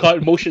that what you call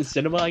it? Motion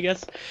cinema, I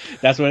guess.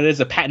 That's what it is,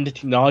 a patented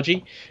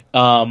technology.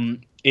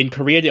 In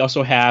Korea, they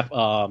also have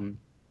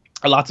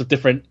lots of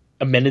different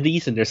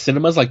amenities in their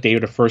cinemas. Like, they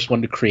were the first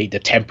one to create the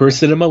temper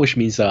cinema, which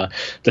means the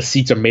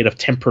seats are made of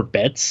temper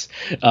beds.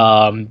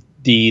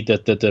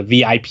 The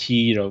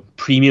VIP,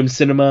 premium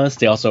cinemas,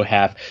 they also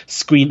have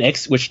Screen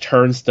X, which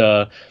turns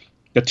the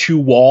two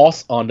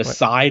walls on the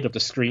side of the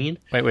screen.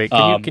 Wait,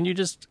 can you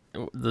just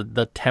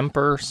the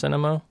temper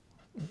cinema?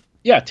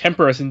 Yeah,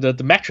 Temper is in the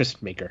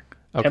mattress maker.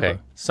 Okay,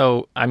 Temper.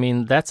 So I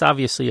mean, that's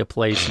obviously a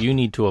place you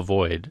need to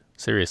avoid,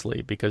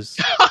 seriously, because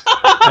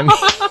I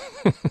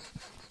mean,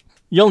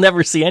 you'll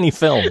never see any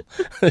film.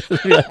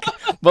 Like,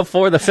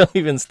 before the film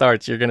even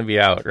starts, you're going to be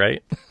out,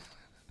 right?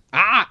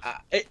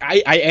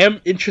 I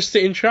am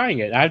interested in trying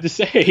it. I have to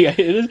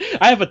say,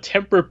 I have a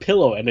Temper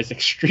pillow and it's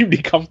extremely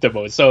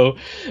comfortable. So,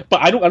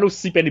 but I don't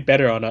sleep any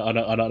better on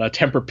a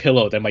Temper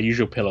pillow than my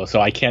usual pillow.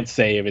 So I can't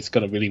say if it's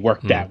gonna really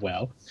work that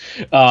well.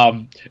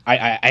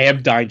 I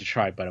am dying to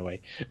try it, by the way.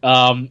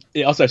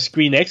 It also has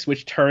Screen X,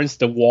 which turns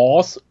the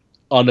walls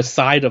on the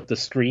side of the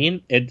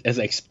screen as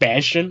an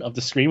expansion of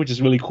the screen, which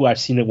is really cool. I've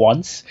seen it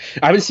once.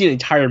 I haven't seen an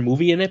entire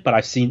movie in it, but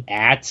I've seen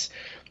ads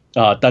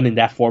done in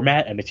that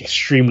format, and it's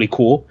extremely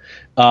cool.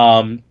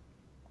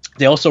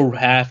 They also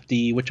have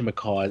the what they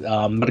call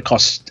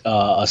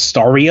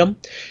Starium,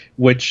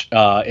 which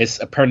is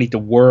apparently the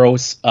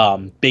world's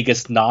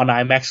biggest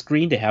non-IMAX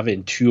screen. They have it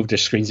in 2 of their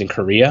screens in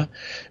Korea.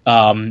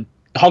 Hong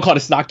Kong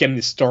is not getting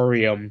the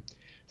Starium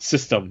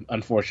system,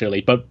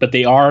 unfortunately, but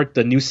they are.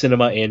 The new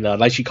cinema in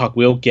Lai Chi Kok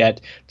will get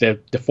the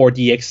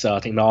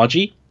 4DX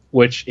technology.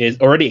 which is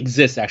already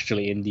exists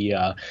actually in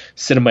the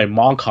cinema in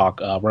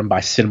Mongkok, run by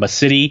Cinema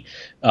City.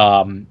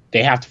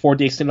 They have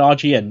 4DX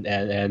technology, and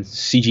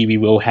CGV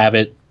will have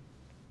it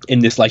in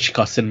this Lai Chi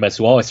Kok cinema as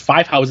well. It's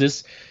four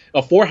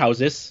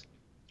houses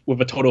with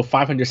a total of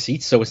 500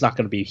 seats, so it's not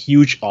going to be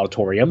huge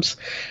auditoriums.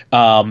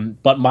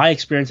 But my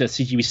experience at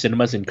CGV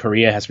cinemas in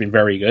Korea has been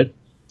very good.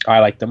 I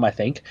like them, I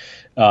think.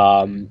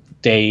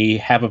 They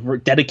have a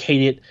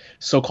dedicated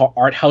so-called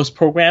art house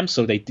program,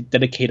 so they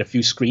dedicate a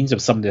few screens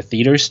of some of the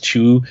theaters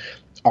to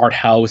art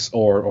house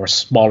or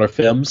smaller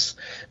films,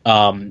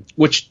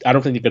 which I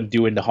don't think they're going to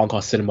do in the Hong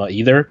Kong cinema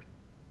either.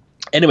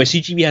 Anyway,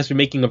 CGV has been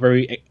making a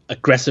very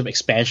aggressive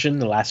expansion in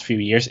the last few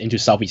years into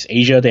Southeast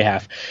Asia. They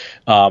have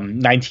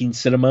 19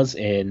 cinemas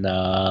in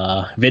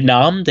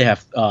Vietnam. They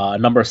have a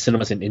number of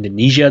cinemas in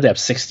Indonesia. They have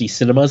 60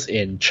 cinemas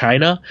in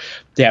China.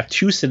 They have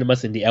 2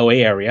 cinemas in the LA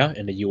area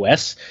in the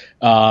US.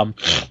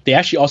 They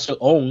actually also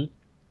own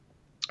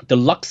the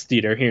Lux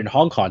Theater here in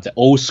Hong Kong. It's an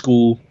old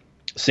school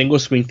single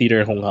screen theater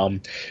in Hong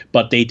Kong,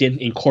 but they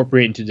didn't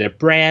incorporate it into their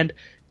brand.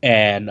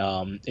 And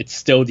it's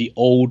still the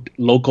old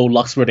local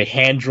Lux where they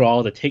hand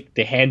draw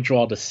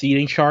the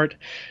seating chart.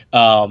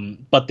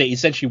 But they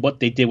essentially, what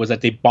they did was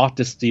that they bought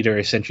this theater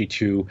essentially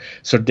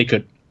so they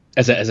could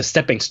as a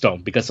stepping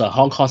stone, because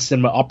Hong Kong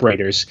cinema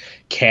operators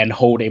can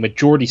hold a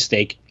majority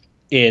stake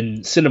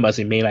in cinemas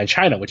in mainland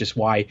China, which is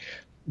why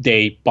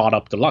they bought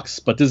up the Lux.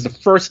 But this is the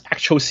first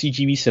actual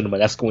CGV cinema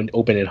that's going to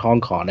open in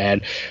Hong Kong,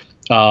 and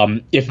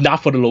if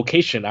not for the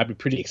location, I'd be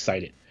pretty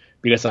excited.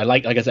 Because I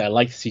like I said, I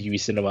like CGV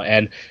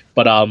cinema,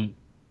 but I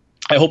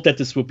hope that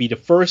this will be the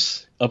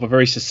first of a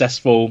very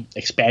successful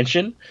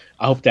expansion.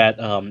 I hope that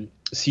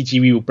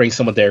CGV will bring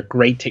some of their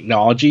great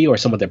technology or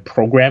some of their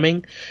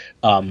programming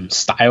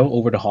style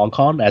over to Hong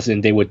Kong, as in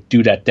they would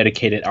do that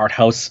dedicated art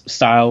house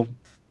style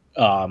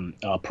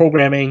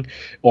programming,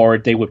 or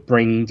they would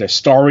bring their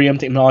Starium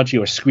technology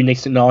or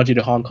ScreenX technology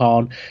to Hong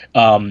Kong.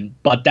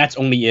 But that's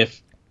only if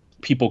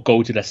people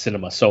go to the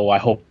cinema, so I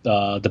hope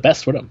the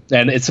best for them.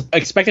 And it's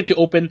expected to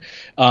open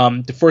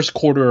the first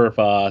quarter of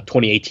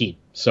 2018.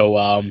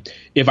 So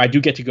if I do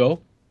get to go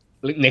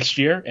next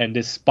year and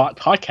this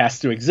podcast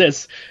still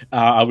exists,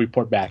 I'll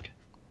report back.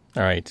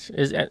 All right.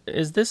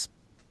 Is this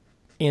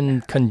in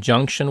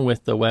conjunction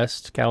with the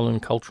West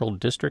Kowloon Cultural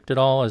District at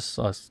all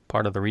as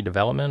part of the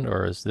redevelopment,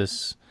 or is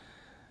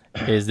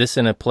this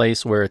in a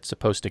place where it's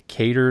supposed to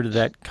cater to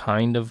that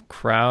kind of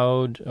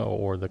crowd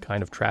or the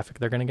kind of traffic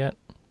they're going to get?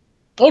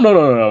 Oh,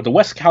 no. The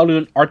West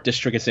Kowloon Art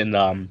District is in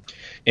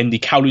the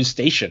Kowloon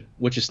Station,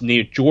 which is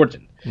near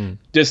Jordan.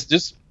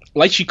 This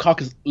Lai Chi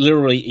Kok is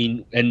literally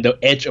in the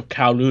edge of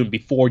Kowloon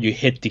before you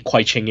hit the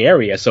Kwai Ching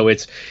area, so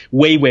it's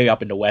way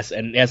up in the west,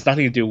 and it has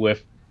nothing to do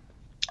with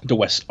the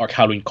West or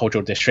Kowloon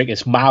Cultural District.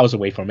 It's miles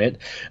away from it.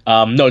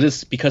 No, this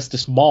is because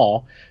this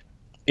mall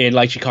in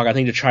Lai Chi Kok, I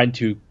think they're trying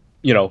to,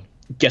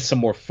 get some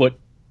more foot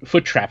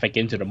traffic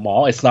into the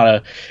mall. It's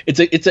not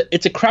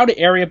it's a crowded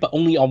area, but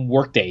only on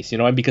work days,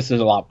 and because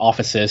there's a lot of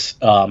offices.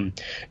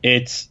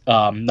 It's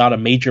not a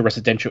major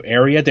residential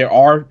area. There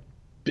are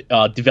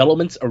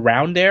developments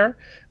around there,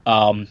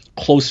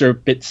 closer a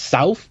bit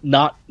south,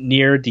 not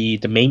near the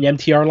main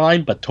MTR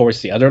line, but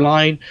towards the other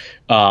line.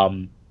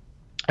 I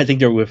think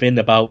they're within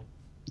about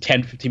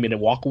 10-15 minute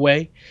walk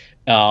away.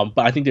 But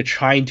I think they're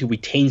trying to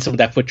retain some of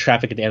that foot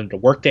traffic at the end of the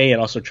workday,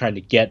 and also trying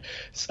to get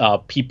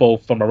people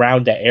from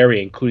around that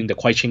area, including the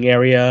Kwai Ching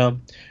area,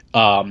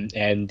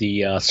 and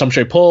the Sam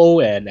Shui Po,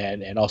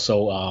 and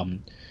also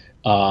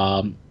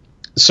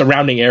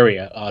surrounding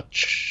area.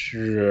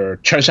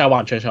 Chen Sha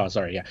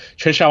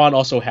Wan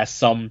also has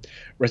some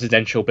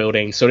residential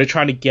buildings, so they're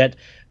trying to get,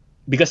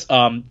 because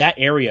that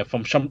area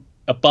from some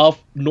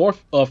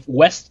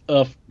west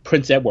of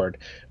Prince Edward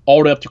all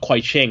the way up to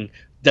Kwai Ching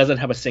doesn't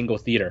have a single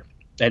theater.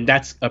 And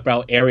that's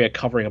about area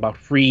covering about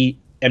 3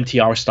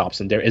 MTR stops,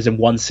 and there isn't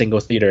one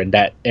single theater in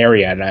that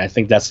area. And I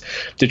think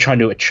they're trying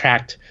to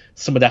attract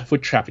some of that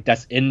foot traffic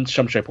that's in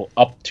Sham Shui Po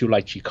up to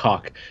Lai Chi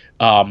Kok.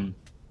 And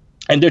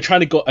they're trying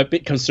to go a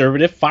bit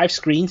conservative. 5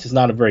 screens is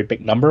not a very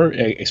big number,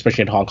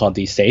 especially in Hong Kong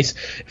these days.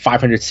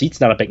 500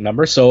 seats, not a big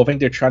number. So I think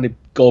they're trying to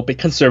go a bit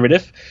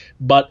conservative,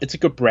 but it's a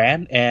good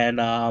brand,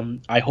 and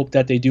I hope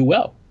that they do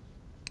well.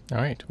 All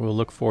right. We'll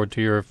look forward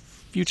to your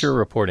future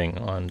reporting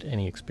on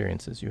any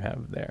experiences you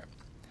have there.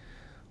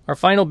 Our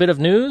final bit of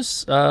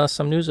news,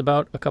 some news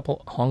about a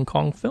couple Hong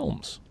Kong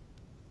films.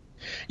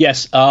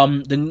 Yes,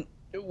 film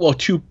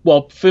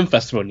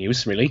festival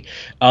news, really.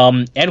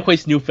 Anne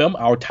Hui's new film,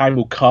 Our Time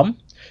Will Come,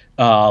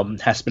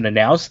 has been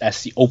announced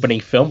as the opening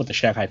film of the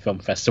Shanghai Film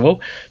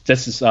Festival.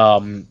 This is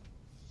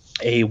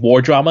a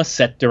war drama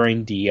set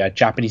during the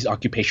Japanese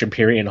occupation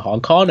period in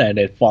Hong Kong, and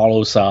it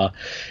stars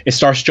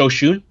Zhou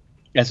Xun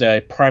as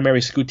a primary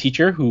school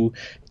teacher who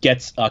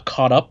gets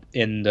caught up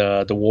in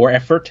the war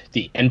effort,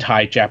 the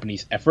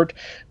anti-Japanese effort,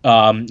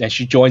 and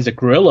she joins a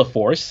guerrilla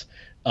force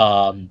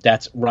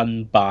that's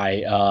run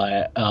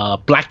by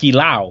Blackie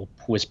Lau,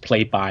 who is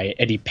played by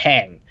Eddie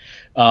Pang.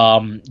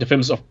 The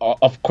film is,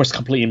 of course,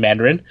 completely in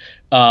Mandarin,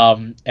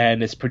 and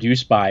it's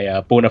produced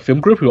by Bona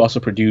Film Group, who also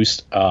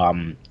produced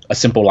A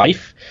Simple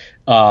Life.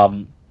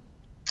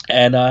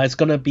 And it's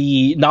going to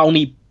be not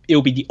only it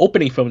will be the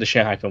opening film of the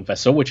Shanghai Film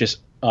Festival, which is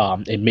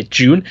in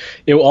mid-June.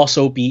 It will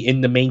also be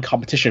in the main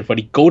competition for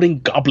the Golden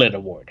Goblet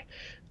Award.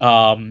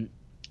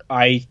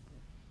 I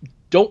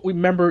don't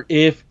remember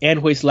if Anne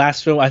Hui's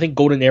last film, I think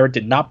Golden Era,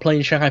 did not play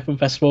in Shanghai Film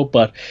Festival,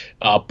 but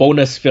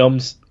bonus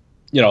films,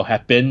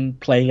 have been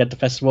playing at the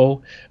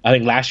festival. I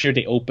think last year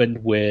they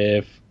opened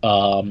with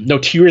 2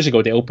 years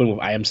ago they opened with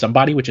I Am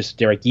Somebody, which is a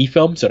Derek Yee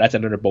film, so that's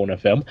another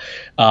bonus film.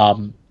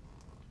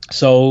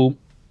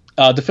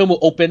 The film will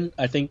open,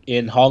 I think,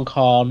 in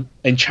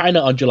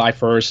China on July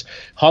 1st,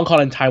 Hong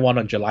Kong and Taiwan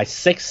on July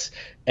 6th,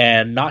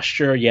 and not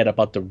sure yet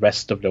about the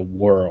rest of the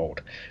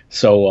world.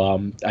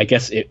 So I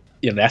guess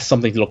that's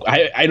something to look.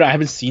 I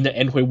haven't seen the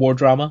Anne Hui war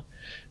drama,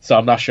 so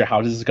I'm not sure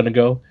how this is going to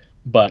go.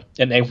 But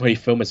an Anne Hui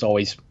film is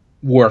always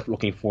worth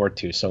looking forward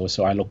to, so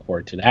I look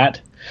forward to that.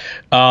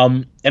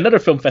 Another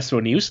film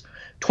festival news: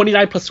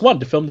 29+1,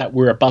 the film that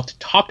we're about to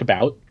talk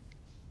about.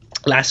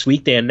 Last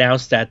week, they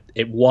announced that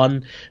it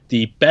won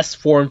the Best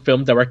Foreign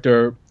Film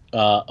Director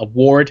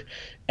award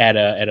at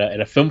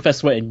a film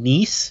festival in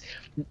Nice.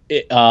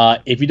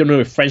 If you don't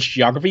know French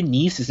geography,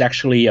 Nice is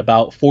actually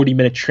about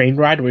 40-minute train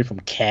ride away from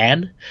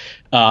Cannes.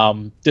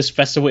 This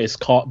festival is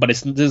called, but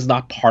this is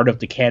not part of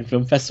the Cannes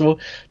Film Festival.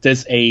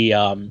 There's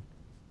a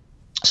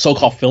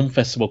so-called film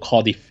festival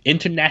called the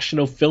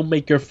International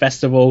Filmmaker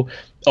Festival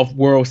of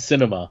World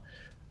Cinema.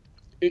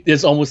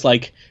 It's almost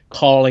like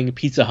calling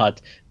Pizza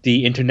Hut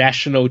the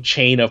international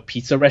chain of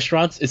pizza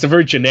restaurants. It's a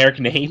very generic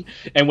name,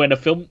 and when a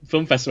film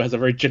festival has a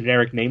very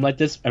generic name like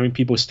this,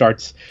 people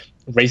start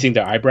raising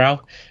their eyebrow.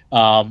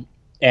 And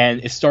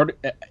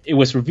it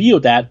was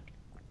revealed that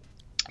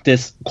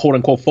this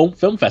quote-unquote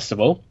film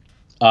festival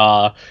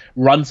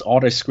runs all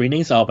their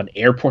screenings out of an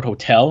airport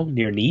hotel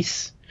near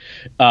Nice.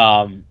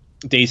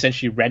 They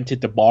essentially rented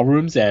the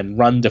ballrooms and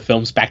run the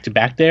films back to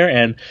back there,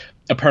 and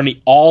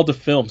apparently all the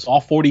films,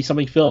 all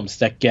 40-something films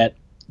that get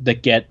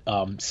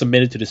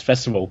submitted to this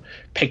festival,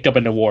 picked up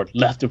an award,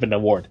 left with an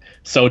award.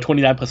 So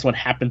 29+1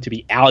 happened to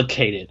be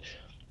allocated,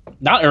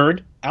 not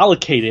earned,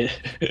 allocated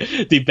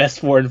the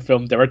Best Foreign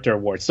Film Director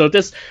Award. So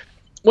this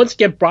once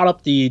again brought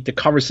up the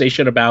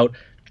conversation about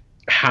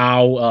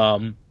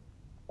how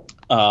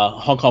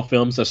Hong Kong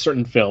films, or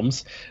certain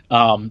films,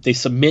 they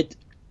submit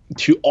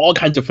to all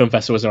kinds of film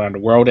festivals around the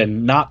world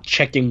and not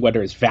checking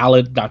whether it's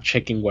valid, not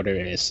checking whether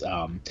it is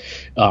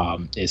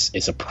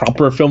a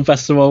proper film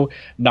festival,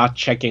 not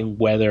checking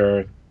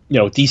whether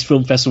these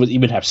film festivals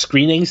even have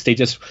screenings. They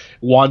just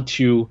want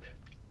to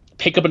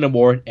pick up an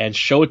award and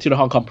show it to the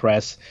Hong Kong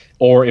press,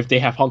 or if they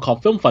have Hong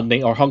Kong film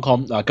funding or Hong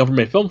Kong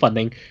government film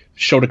funding,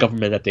 show the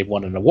government that they've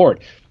won an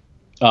award.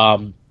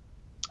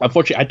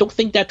 Unfortunately, I don't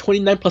think that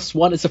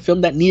 29+1 is a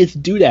film that needed to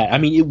do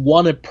that. It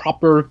won a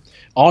proper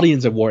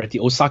audience award at the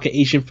Osaka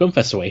Asian Film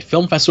Festival, a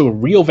film festival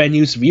with real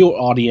venues, real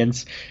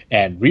audience,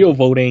 and real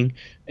voting.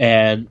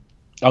 And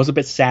I was a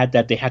bit sad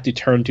that they had to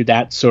turn to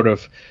that sort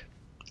of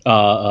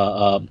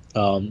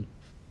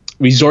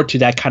resort to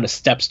that kind of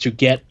steps to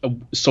get a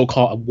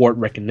so-called award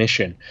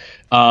recognition.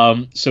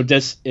 So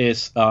this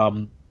is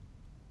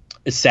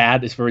it's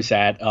sad. It's very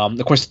sad.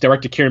 Of course,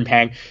 director Kieran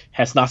Pang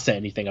has not said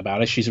anything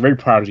about it. She's very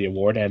proud of the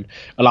award, and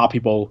a lot of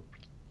people.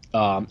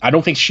 I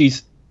don't think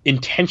she's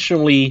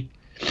intentionally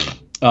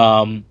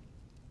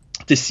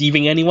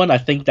deceiving anyone. I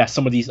think that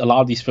a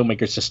lot of these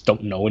filmmakers just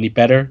don't know any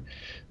better,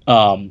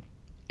 and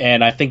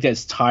I think that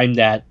it's time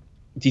that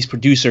these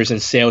producers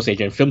and sales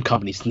agents, film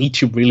companies, need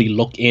to really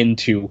look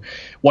into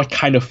what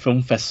kind of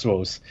film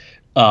festivals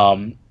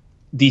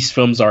these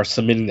films are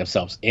submitting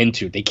themselves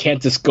into. They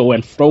can't just go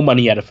and throw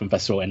money at a film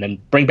festival and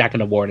then bring back an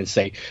award and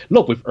say,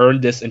 look, we've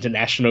earned this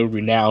internationally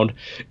renowned,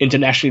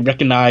 internationally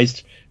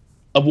recognized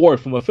award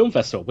from a film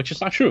festival, which is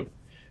not true.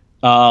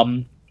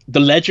 The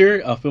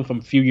Ledger, a film from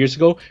a few years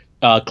ago,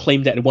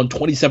 claimed that it won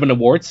 27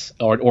 awards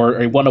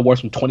or it won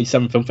awards from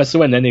 27 film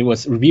festivals, and then it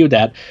was revealed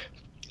that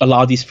a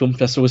lot of these film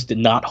festivals did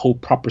not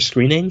hold proper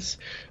screenings.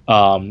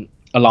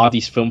 A lot of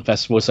these film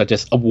festivals are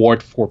just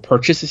award for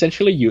purchase,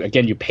 essentially.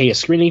 You pay a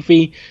screening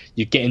fee,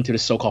 you get into the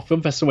so-called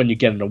film festival, and you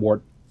get an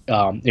award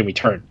in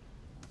return.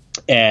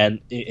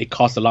 And it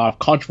caused a lot of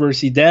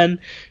controversy then,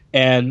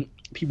 and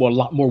people are a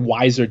lot more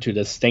wiser to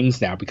these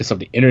things now because of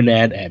the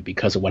internet and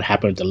because of what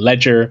happened with the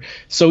Ledger.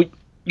 So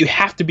you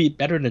have to be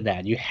better than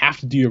that. You have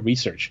to do your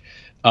research.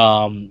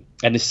 And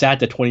it's sad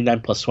that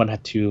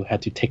 29+1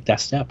 had to take that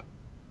step.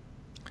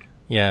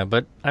 Yeah,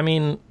 but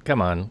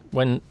come on.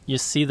 When you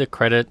see the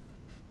credit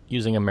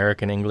using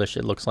American English,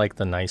 it looks like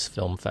the Nice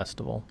Film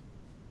Festival.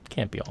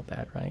 Can't be all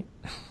bad, right?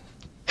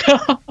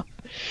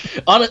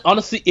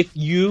 Honestly, if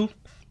you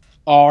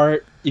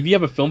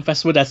have a film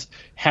festival that's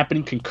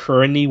happening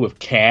concurrently with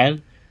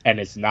Cannes, and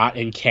it's not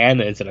in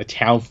Cannes, and it's in a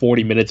town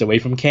 40 minutes away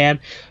from Cannes,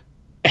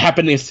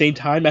 happening at the same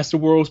time as the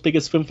world's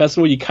biggest film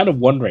festival, you're kind of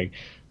wondering,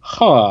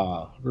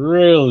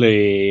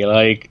 really?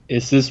 Like,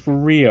 is this for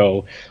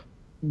real?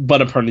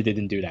 But apparently they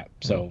didn't do that,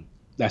 so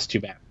that's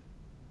too bad.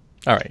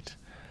 All right.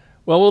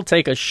 Well, we'll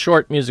take a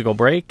short musical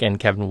break, and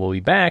Kevin will be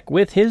back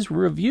with his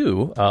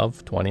review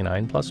of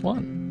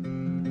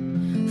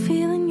 29+1.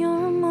 Feeling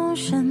your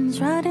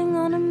emotions riding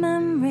on a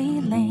memory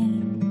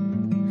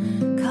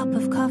lane. Cup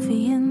of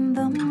coffee in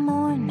the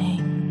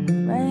morning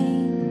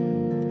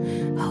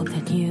rain. Hope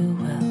that you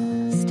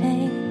will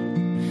stay.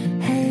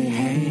 Hey,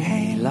 hey,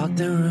 hey. Lock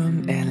the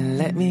room and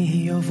let me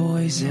hear your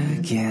voice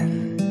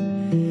again.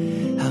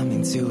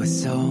 Humming to a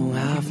song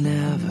I've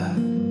never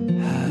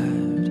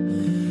heard.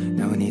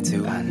 No need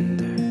to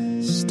understand.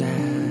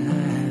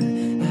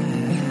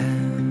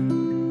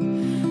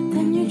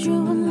 Then you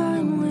drew a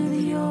line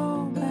with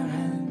your bare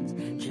hands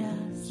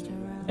just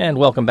around. And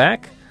welcome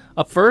back.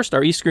 Up first,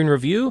 our eScreen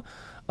review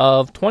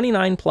of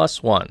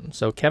 29+1.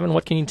 So, Kevin,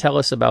 what can you tell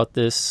us about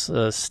this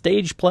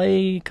stage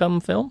play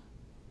come film?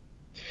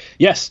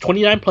 Yes,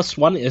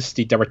 29+1 is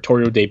the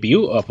directorial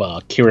debut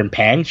of Kieran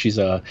Pang. She's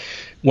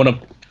one of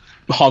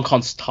Hong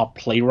Kong's top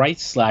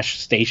playwrights /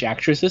 stage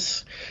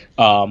actresses.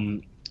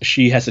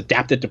 She has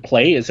adapted the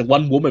play. It's a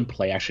one-woman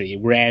play, actually.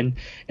 It ran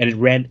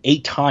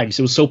 8 times.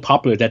 It was so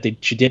popular that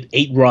she did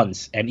 8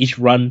 runs, and each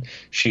run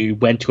she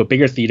went to a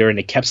bigger theater and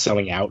it kept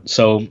selling out.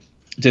 So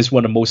this is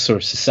one of the most sort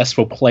of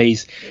successful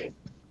plays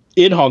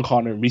in Hong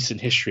Kong in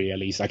recent history, at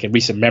least, like in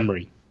recent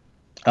memory.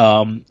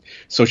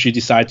 So she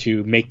decided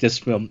to make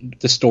this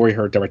story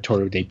her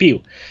directorial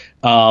debut.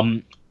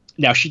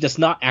 Now, she does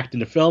not act in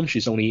the film.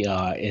 She's only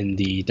in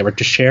the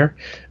director's chair.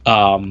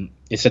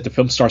 It's that the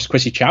film stars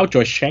Chrissy Chow,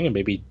 Joyce Chang, and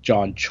maybe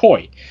John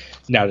Choi.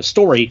 Now, the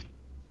story,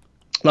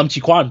 Lam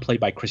Chi Kwan,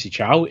 played by Chrissy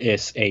Chow,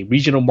 is a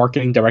regional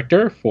marketing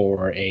director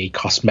for a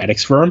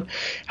cosmetics firm.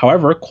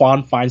 However,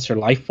 Kwan finds her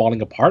life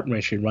falling apart when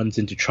she runs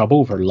into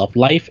trouble with her love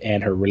life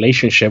and her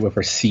relationship with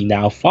her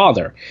senile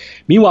father.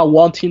 Meanwhile,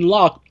 Wong Tin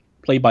Lock,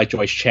 played by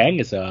Joyce Chang,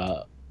 is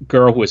a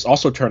girl who is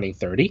also turning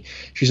 30.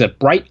 She's a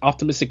bright,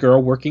 optimistic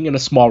girl working in a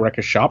small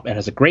record shop and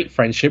has a great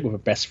friendship with her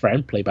best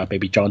friend, played by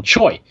baby John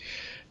Choi.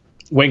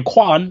 When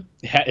Kwan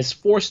is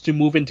forced to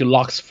move into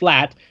Locke's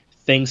flat,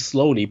 things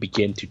slowly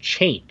begin to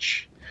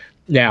change.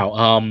 Now,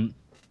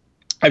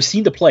 I've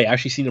seen the play. I've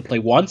actually seen the play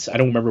once. I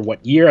don't remember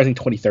what year. I think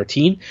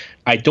 2013.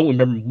 I don't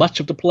remember much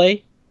of the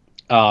play.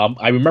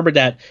 I remember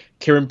that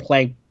Kieran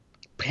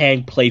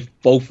Pang played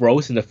both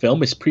roles in the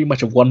film. It's pretty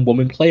much a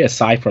one-woman play,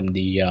 aside from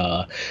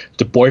the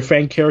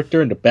boyfriend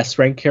character and the best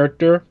friend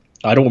character.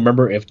 I don't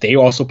remember if they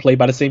also played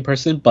by the same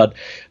person, but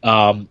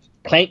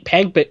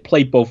Pang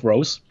played both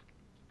roles.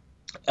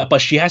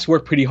 But she has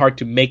worked pretty hard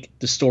to make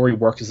the story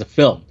work as a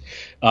film.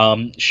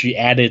 She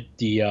added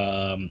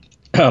a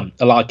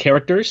lot of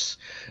characters.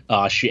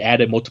 She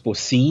added multiple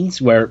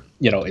scenes where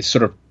it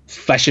sort of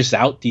fleshes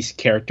out these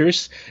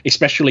characters,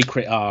 especially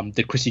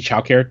the Chrissy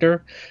Chow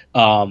character.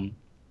 And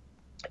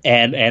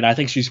I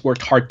think she's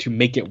worked hard to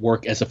make it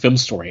work as a film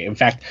story. In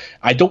fact,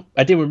 I didn't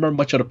remember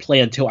much of the play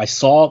until I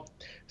saw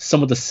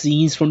some of the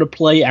scenes from the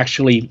play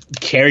actually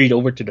carried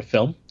over to the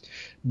film.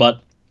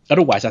 But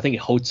otherwise, I think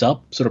it holds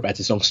up sort of as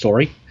its own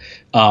story.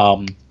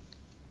 For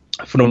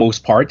the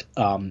most part,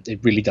 it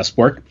really does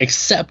work,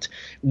 except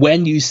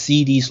when you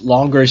see these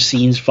longer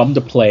scenes from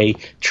the play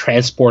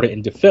transported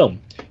into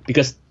film,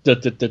 because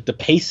the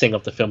pacing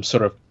of the film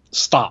sort of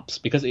stops,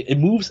 because it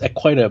moves at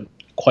quite a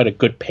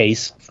good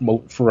pace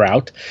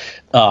throughout.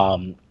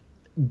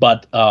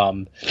 But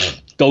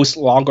those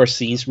longer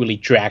scenes really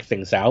drag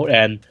things out,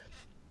 and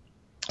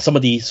some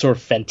of the sort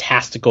of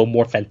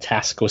more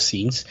fantastical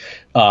scenes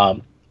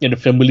in the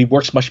film really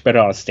works much better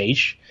on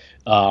stage.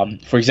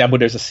 For example,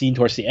 there's a scene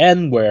towards the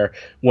end where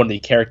one of the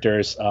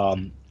characters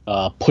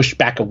pushed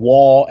back a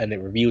wall and it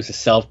reveals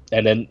itself,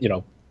 and then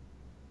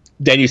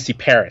then you see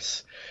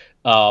Paris.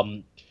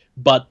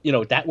 But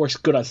that works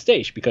good on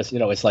stage because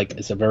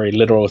it's a very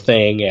literal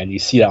thing, and you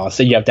see that on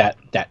stage. You have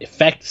that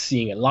effect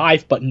seeing it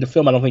live, but in the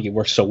film I don't think it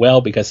works so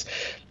well because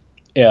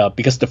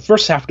the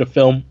first half of the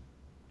film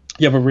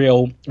you have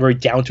a very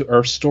down to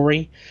earth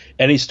story,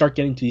 and you start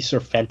getting to these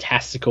sort of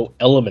fantastical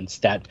elements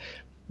that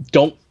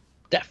felt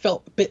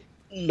a bit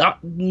not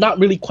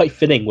really quite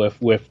fitting with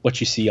what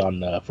you see on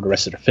for the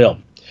rest of the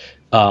film.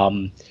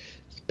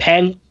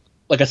 Pang,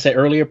 like I said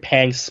earlier,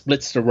 Pang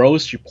splits the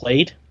roles she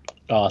played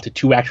to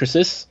 2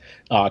 actresses,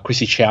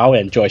 Chrissy Chow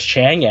and Joyce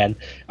Chang, and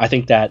I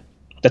think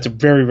that's a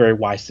very, very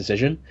wise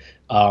decision,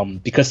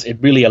 because it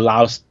really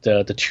allows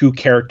the 2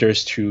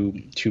 characters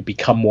to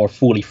become more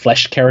fully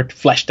fleshed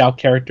out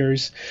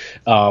characters.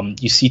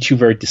 You see 2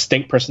 very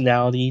distinct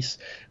personalities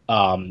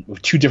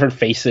with 2 different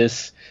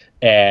faces,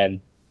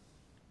 and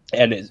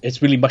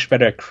it's really much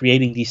better at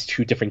creating these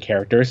 2 different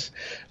characters.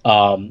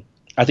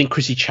 I think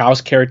Chrissy Chow's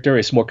character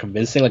is more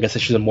convincing. Like I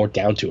said, she's a more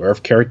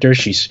down-to-earth character.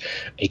 She's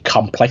a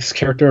complex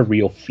character,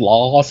 real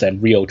flaws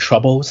and real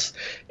troubles.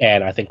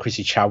 And I think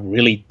Chrissy Chow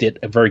really did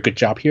a very good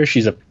job here.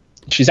 She's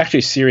actually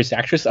a serious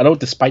actress. I know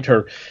despite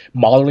her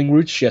modeling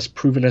roots, she has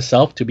proven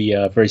herself to be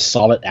a very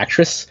solid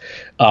actress.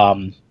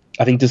 I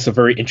think this is a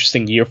very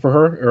interesting year for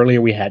her.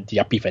 Earlier we had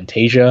Yuppie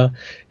Fantasia,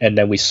 and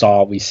then we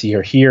see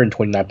her here in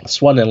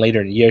 29+1, and later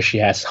in the year she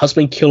has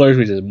Husband Killers,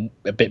 which is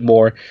a bit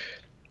more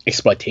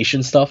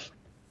exploitation stuff.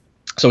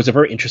 So it's a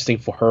very interesting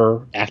for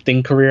her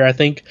acting career, I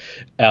think.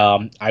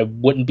 I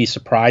wouldn't be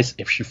surprised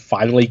if she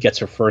finally gets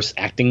her first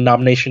acting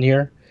nomination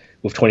here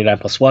with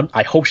 29+1.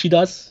 I hope she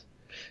does,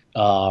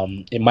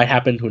 It might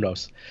happen. Who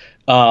knows?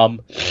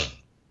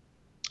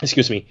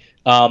 Excuse me.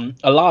 A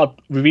lot of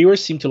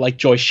reviewers seem to like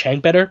Joyce Chang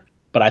better,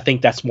 but I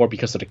think that's more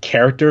because of the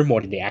character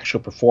more than the actual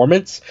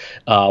performance.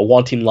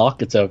 Wan Tin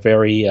Lock, it's a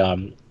very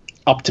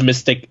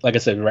optimistic, like I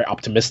said, very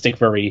optimistic,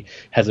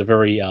 has a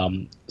very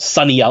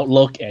sunny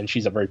outlook, and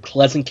she's a very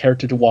pleasant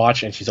character to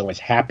watch, and she's always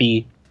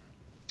happy.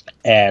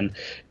 And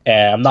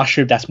I'm not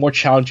sure if that's more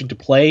challenging to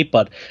play,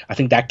 but I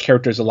think that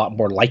character is a lot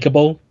more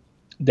likable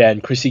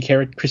than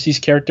Chrissy's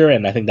character,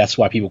 and I think that's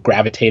why people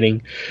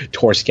gravitating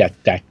towards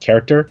that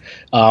character.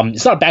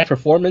 It's not a bad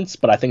performance,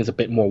 but I think it's a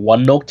bit more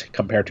one-note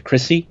compared to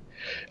Chrissy.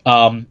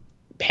 Pang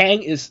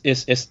is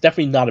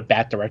definitely not a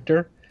bad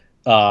director,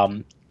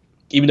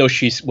 even though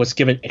she was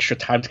given extra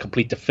time to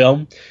complete the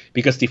film,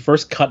 because the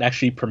first cut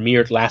actually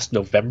premiered last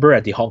November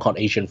at the Hong Kong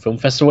Asian Film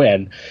Festival,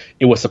 and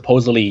it was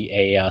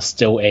supposedly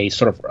still a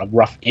sort of a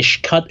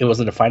rough-ish cut. It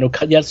wasn't a final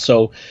cut yet,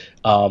 so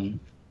in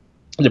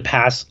the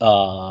past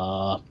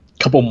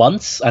couple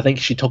months, I think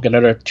she took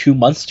another 2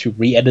 months to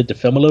re-edit the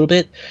film a little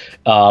bit.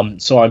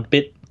 So I'm a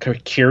bit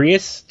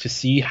curious to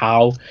see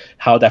how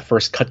that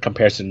first cut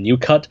compares to the new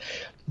cut.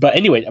 But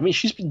anyway, I mean,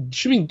 she's been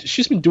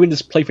doing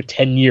this play for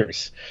 10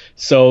 years,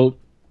 so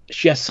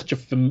she has such a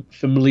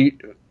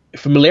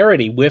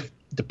familiarity with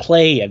the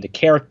play and the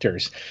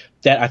characters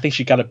that I think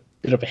she got a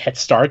bit of a head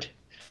start.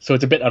 So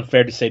it's a bit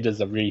unfair to say this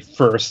is a really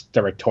first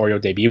directorial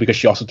debut, because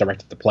she also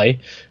directed the play.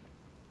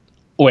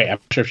 Wait, I'm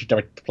sure she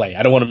directed the play.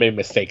 I don't want to make a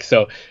mistake.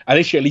 So I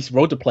think she at least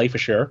wrote the play for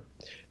sure.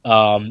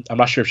 I'm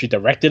not sure if she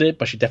directed it,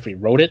 but she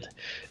definitely wrote it,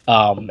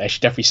 and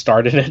she definitely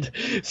started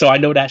it. So I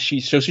know that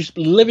she's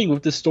been living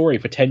with this story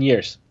for 10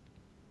 years.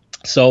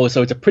 So it's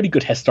a pretty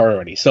good head start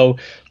already. So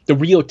the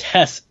real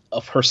test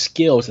of her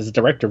skills as a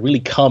director really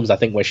comes, I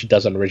think, when she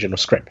does an original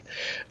script.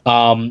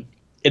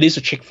 It is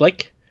a chick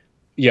flick.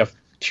 You have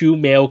two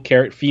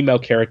female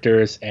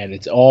characters, and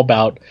it's all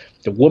about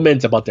the women.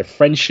 It's about their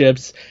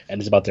friendships, and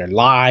it's about their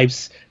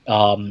lives.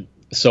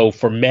 So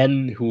for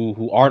men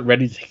who aren't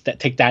ready to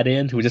take that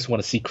in, who just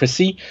want to see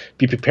Chrissy,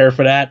 be prepared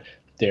for that.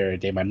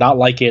 They might not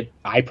like it.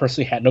 I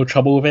personally had no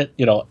trouble with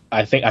it.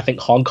 I think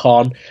Hong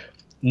Kong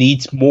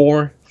needs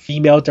more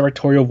female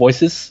directorial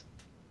voices.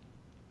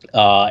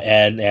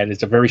 And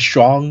it's a very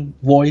strong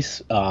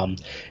voice, and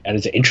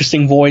it's an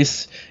interesting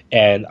voice,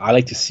 and I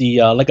like to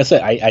see, like I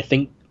said, I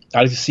think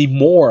I like to see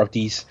more of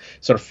these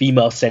sort of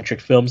female-centric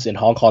films in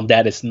Hong Kong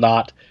that is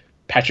not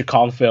Patrick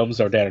Kong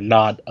films, or that are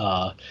not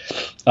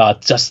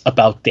just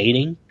about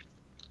dating.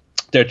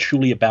 They're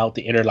truly about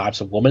the inner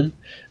lives of women.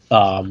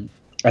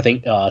 I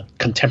think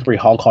contemporary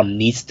Hong Kong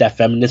needs that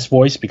feminist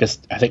voice, because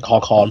I think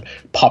Hong Kong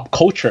pop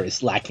culture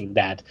is lacking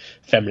that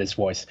feminist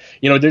voice.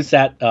 There's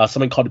that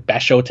something called the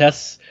Basho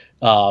test.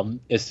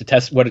 It's the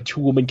test whether two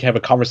women can have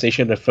a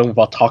conversation in a film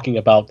without talking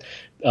about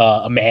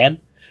a man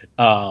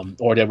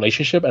or their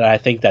relationship, and I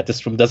think that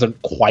this film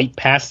doesn't quite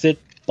pass it,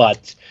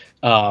 but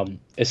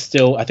it's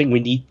still, I think we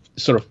need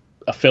sort of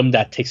a film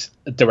that takes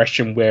a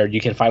direction where you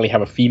can finally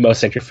have a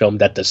female-centric film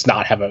that does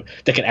not have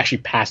that can actually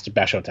pass the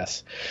Basho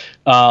test.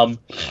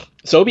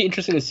 So it'll be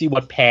interesting to see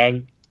what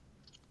Pang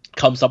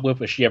comes up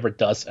with if she ever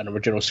does an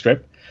original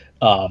script.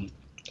 I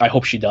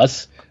hope she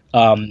does.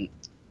 And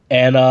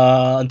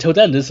until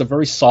then, this is a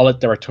very solid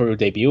directorial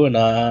debut, and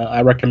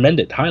I recommend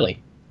it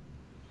highly.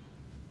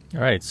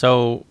 All right.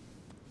 So,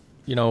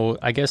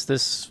 I guess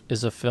this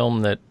is a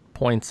film that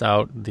points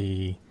out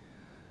the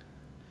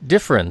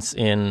difference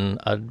in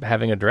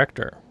having a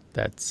director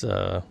that's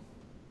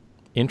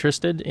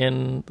interested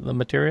in the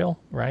material,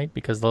 right?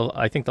 Because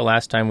I think the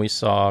last time we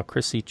saw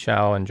Chrissy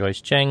Chow and Joyce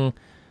Cheng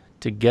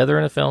together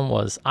in a film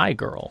was I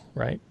Girl,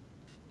 right?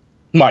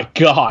 My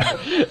God.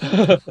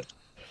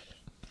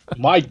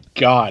 My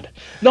God.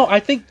 No, I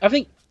think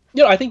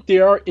they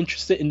are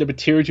interested in the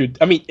material.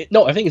 I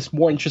think it's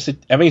more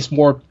interested. I think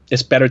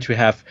it's better to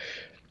have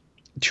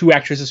two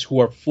actresses who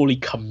are fully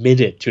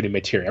committed to the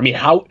material. I mean,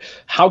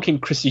 how can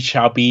Chrissy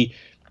Chow be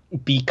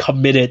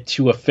committed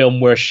to a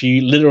film where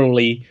she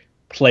literally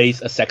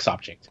plays a sex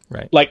object?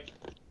 Right. Like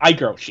I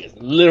Girl, she is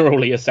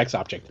literally a sex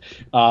object.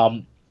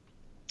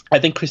 I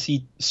think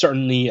Chrissy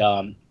certainly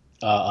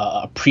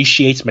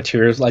appreciates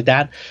materials like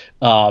that.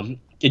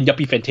 In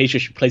Yuppie Fantasia,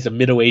 she plays a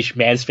middle-aged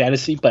man's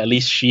fantasy, but at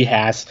least she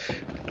has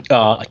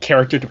a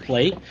character to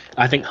play.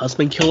 I think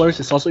Husband Killers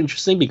is also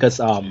interesting because,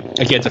 again,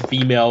 it's a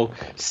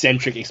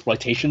female-centric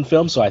exploitation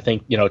film, so I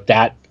think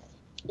that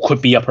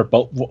could be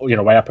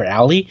right up her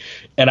alley.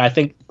 And I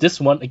think this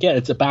one, again,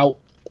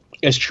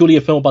 it's truly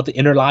a film about the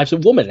inner lives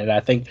of women, and I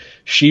think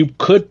she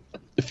could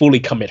fully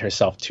commit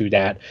herself to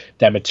that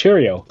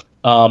material.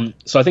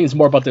 So I think it's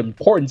more about the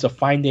importance of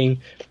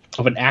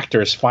an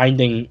actor is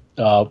finding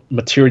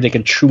material they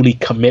can truly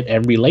commit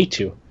and relate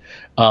to,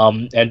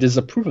 and this is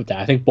a proof of that.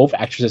 I think both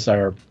actresses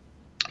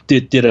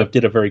did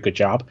a very good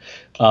job,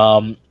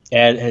 and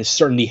has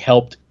certainly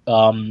helped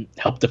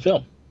the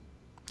film.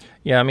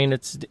 Yeah, I mean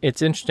it's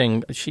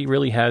interesting. She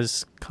really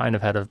has kind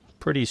of had a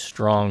pretty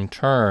strong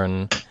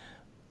turn,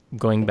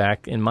 going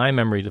back in my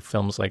memory to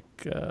films like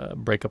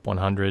Breakup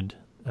 100,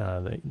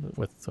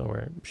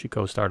 where she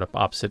co-starred up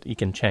opposite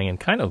Ekin Cheng, and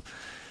kind of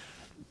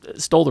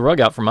stole the rug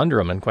out from under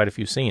him in quite a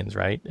few scenes,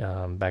 right?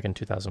 Back in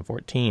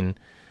 2014.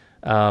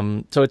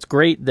 So it's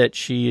great that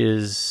she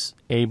is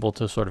able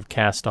to sort of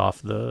cast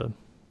off the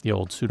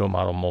old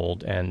pseudo-model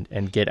mold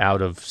and get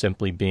out of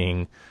simply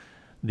being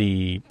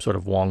the sort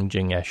of Wong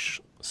Jing-esh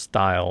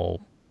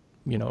style,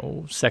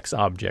 sex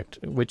object,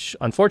 which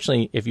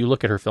unfortunately, if you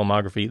look at her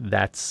filmography,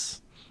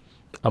 that's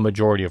a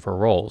majority of her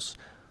roles.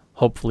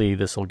 Hopefully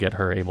this will get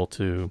her able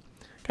to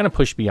kind of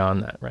push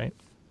beyond that, right?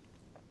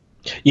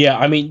 Yeah,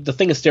 I mean, the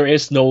thing is, there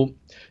is no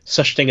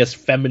such thing as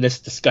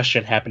feminist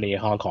discussion happening in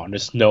Hong Kong.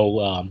 There's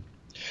no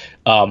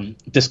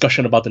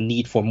discussion about the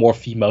need for more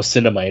female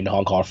cinema in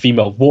Hong Kong,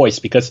 female voice,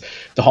 because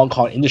the Hong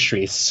Kong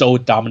industry is so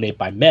dominated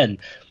by men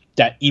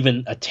that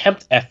even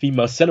attempt at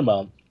female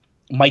cinema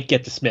might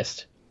get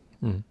dismissed.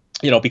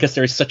 Because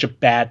there is such a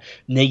bad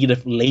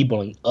negative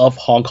labeling of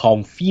Hong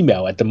Kong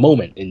female at the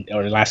moment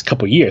or the last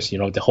couple of years,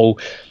 the whole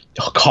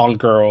Hong Kong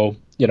girl,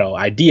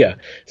 idea.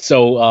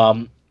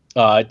 So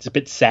it's a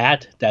bit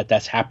sad that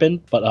that's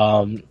happened, but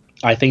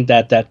I think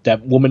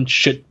that women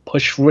should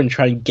push through and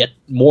try and get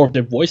more of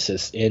their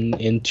voices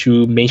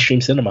into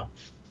mainstream cinema.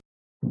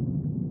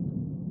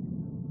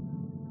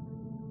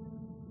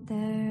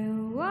 There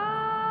was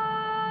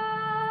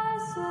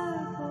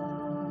a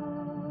boy,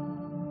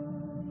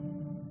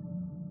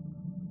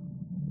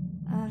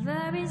 a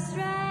very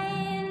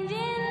strange,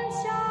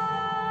 enchanted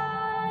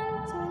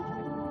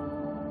boy.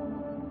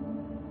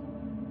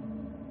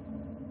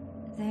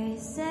 They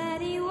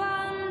said he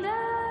wandered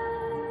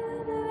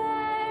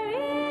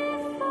very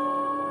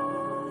far,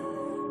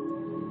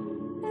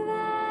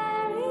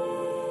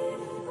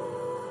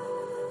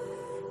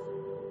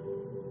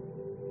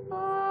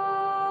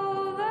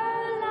 over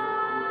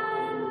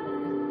land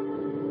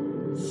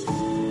and sea.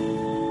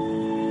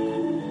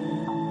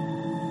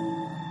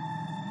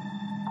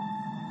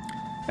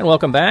 And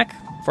welcome back.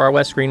 For our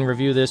West Screen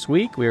review this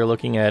week, we are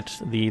looking at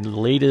the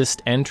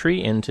latest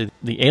entry into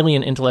the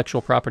Alien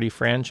intellectual property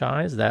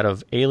franchise, that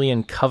of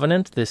Alien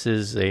Covenant. This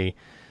is a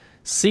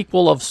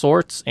sequel of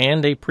sorts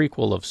and a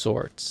prequel of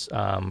sorts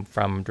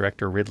from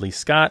director Ridley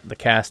Scott. The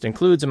cast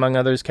includes, among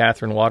others,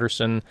 Catherine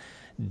Watterson,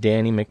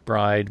 Danny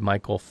McBride,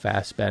 Michael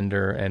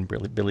Fassbender, and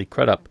Billy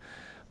Crudup.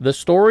 The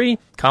story: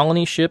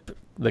 colony ship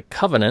the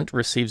Covenant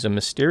receives a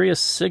mysterious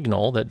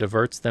signal that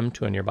diverts them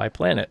to a nearby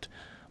planet.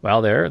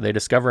 While there, they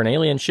discover an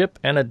alien ship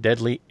and a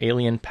deadly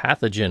alien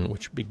pathogen,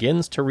 which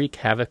begins to wreak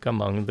havoc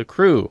among the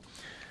crew.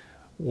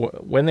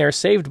 When they are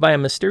saved by a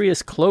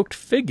mysterious cloaked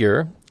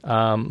figure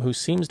who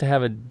seems to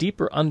have a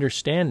deeper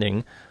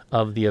understanding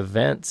of the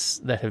events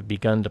that have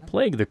begun to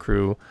plague the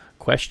crew,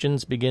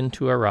 questions begin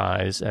to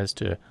arise as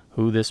to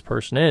who this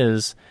person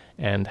is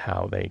and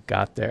how they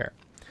got there.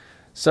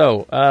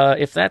 So,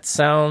 if that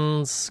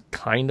sounds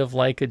kind of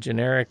like a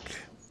generic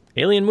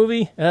Alien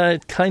movie,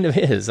 it kind of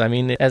is. I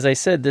mean, as I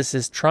said, this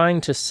is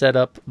trying to set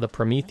up the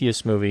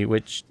Prometheus movie,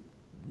 which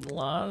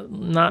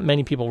not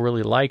many people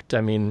really liked.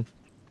 I mean,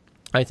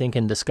 I think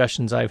in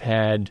discussions I've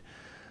had,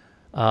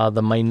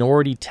 the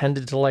minority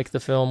tended to like the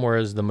film,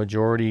 whereas the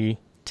majority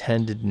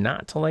tended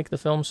not to like the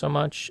film so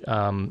much.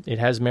 It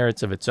has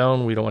merits of its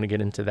own. We don't want to get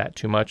into that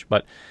too much,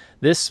 but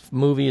this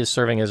movie is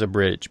serving as a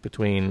bridge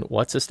between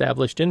what's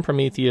established in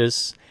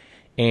Prometheus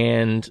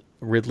and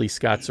Ridley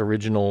Scott's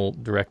original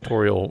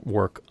directorial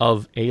work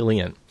of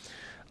Alien.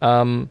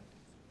 But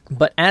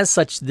as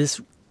such, this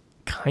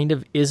kind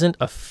of isn't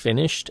a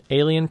finished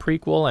Alien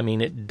prequel. I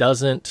mean, it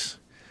doesn't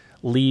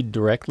lead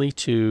directly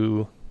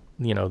to,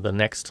 the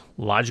next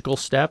logical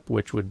step,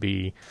 which would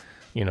be,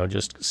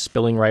 just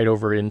spilling right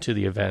over into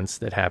the events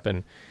that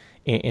happen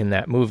in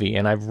that movie.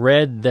 And I've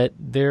read that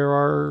there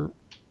are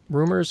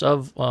rumors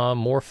of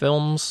more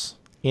films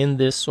in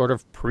this sort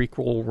of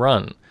prequel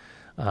run.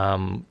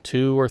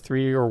 2 or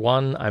 3 or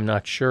 1, I'm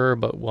not sure,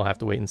 but we'll have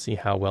to wait and see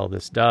how well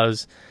this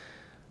does.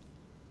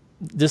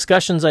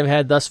 Discussions I've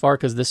had thus far,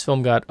 because this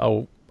film got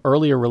a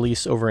earlier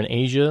release over in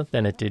Asia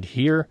than it did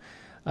here,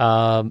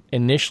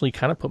 initially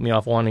kind of put me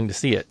off wanting to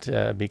see it,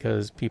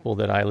 because people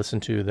that I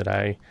listen to, that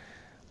I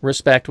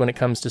respect when it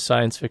comes to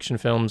science fiction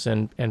films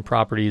and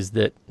properties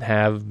that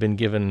have been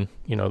given,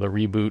 the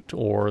reboot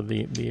or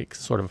the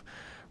sort of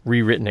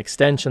rewritten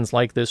extensions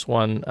like this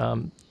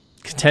one,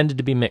 tended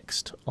to be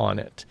mixed on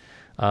it.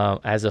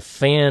 As a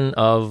fan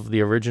of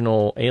the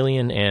original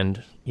Alien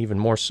and even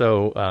more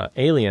so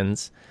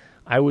Aliens,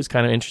 I was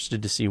kind of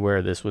interested to see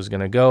where this was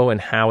going to go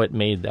and how it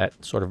made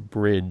that sort of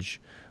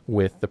bridge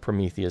with the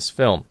Prometheus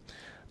film.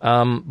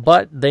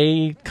 But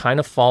they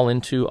kind of fall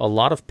into a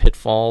lot of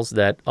pitfalls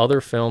that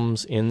other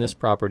films in this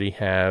property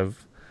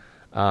have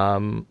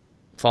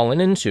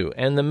fallen into.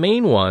 And the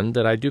main one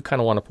that I do kind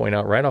of want to point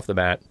out right off the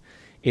bat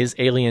is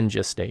alien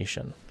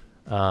gestation.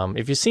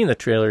 If you've seen the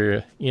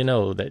trailer, you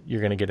know that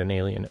you're going to get an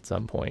alien at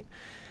some point.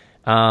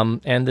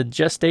 And the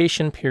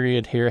gestation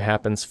period here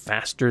happens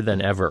faster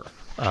than ever,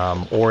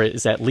 or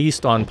is at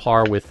least on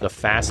par with the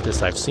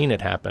fastest I've seen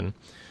it happen,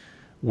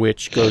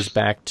 which goes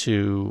back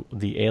to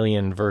the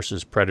Alien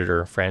versus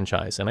Predator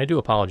franchise. And I do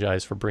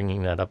apologize for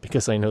bringing that up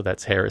because I know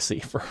that's heresy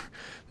for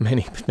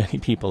many, many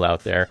people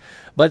out there.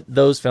 But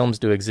those films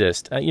do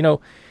exist.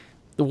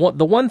 The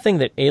the one thing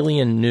that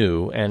Alien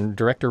knew, and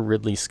director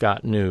Ridley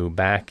Scott knew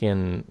back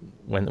in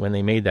when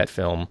they made that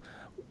film,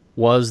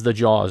 was the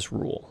Jaws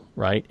rule,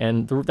 right?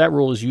 And that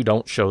rule is you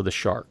don't show the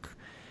shark.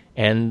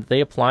 And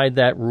they applied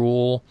that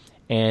rule,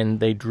 and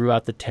they drew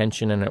out the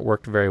tension, and it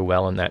worked very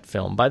well in that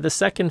film. By the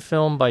second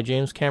film, by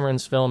James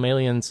Cameron's film,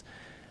 Aliens,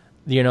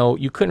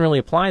 you couldn't really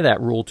apply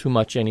that rule too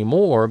much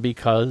anymore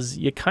because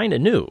you kind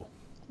of knew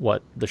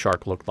what the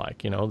shark looked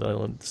like,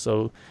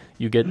 so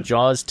you get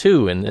Jaws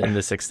 2 in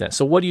this extent.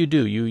 So what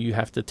do? You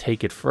have to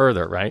take it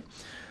further, right?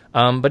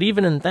 But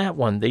even in that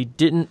one, they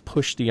didn't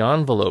push the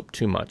envelope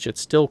too much.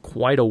 It's still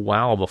quite a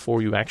while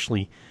before you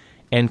actually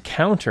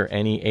encounter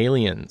any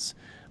aliens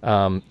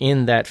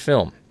in that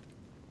film.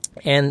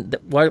 And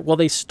while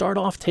they start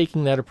off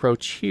taking that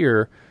approach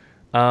here,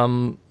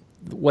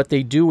 what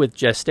they do with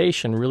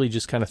Gestation really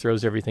just kind of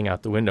throws everything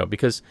out the window,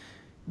 because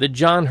the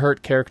John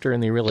Hurt character in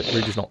the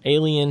original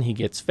Alien, he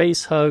gets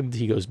face hugged,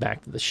 he goes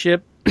back to the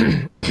ship,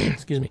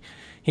 excuse me,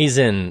 he's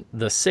in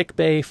the sick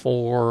bay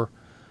for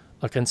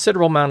a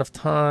considerable amount of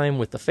time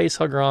with the face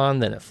hugger on,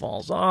 then it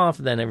falls off,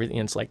 then everything,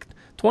 it's like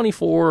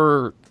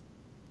 24,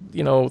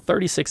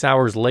 36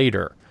 hours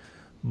later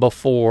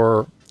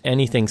before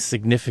anything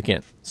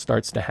significant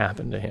starts to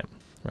happen to him,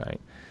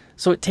 right?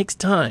 So it takes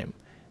time.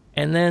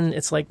 And then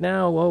it's like,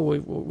 now,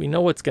 we know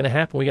what's going to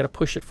happen. We got to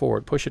push it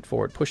forward.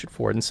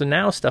 And so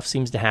now stuff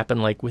seems to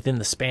happen like within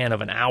the span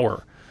of an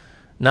hour.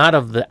 Not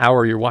of the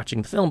hour you're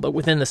watching the film, but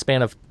within the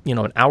span of,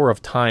 an hour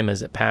of time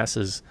as it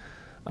passes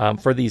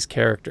for these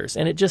characters.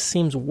 And it just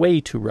seems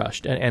way too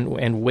rushed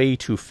and way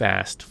too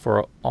fast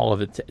for all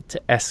of it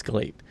to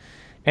escalate.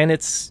 And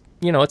it's,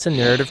 it's a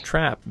narrative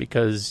trap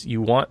because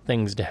you want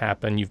things to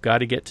happen. You've got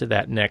to get to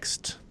that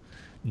next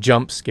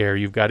jump scare.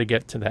 You've got to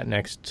get to that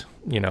next,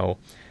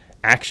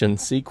 action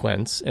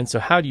sequence. And so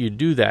how do you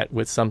do that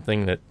with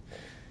something that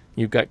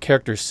you've got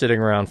characters sitting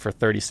around for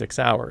 36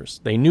 hours?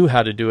 They knew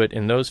how to do it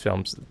in those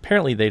films.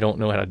 Apparently they don't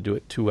know how to do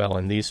it too well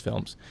in these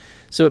films.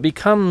 So it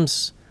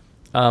becomes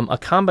a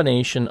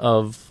combination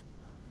of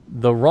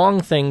the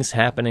wrong things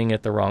happening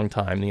at the wrong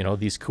time,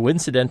 these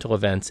coincidental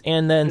events,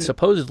 and then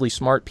supposedly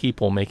smart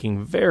people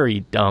making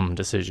very dumb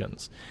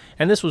decisions.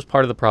 And this was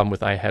part of the problem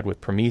I had with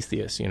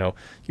Prometheus.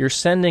 You're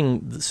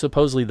sending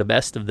supposedly the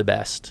best of the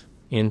best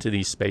into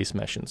these space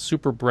missions.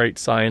 Super bright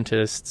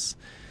scientists.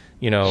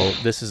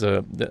 This is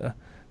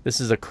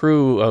a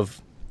crew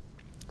of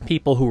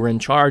people who were in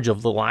charge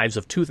of the lives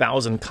of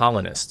 2,000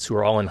 colonists who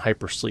are all in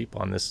hypersleep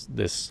on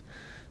this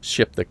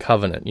ship, the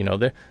Covenant.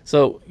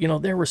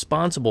 They're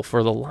responsible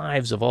for the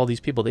lives of all these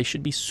people. They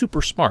should be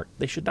super smart.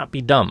 They should not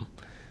be dumb.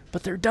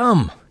 But they're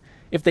dumb.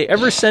 If they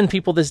ever send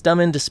people this dumb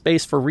into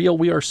space for real,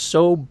 we are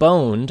so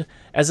boned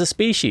as a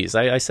species.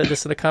 I said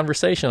this in a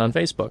conversation on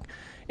Facebook.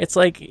 It's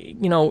like,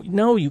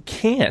 no, you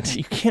can't.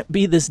 You can't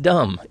be this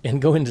dumb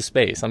and go into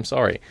space. I'm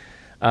sorry.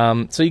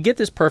 So you get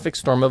this perfect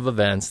storm of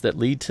events that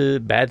lead to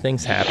bad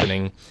things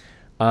happening.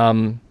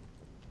 And,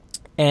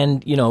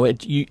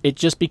 it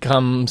just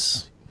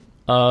becomes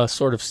a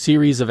sort of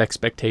series of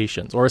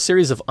expectations or a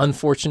series of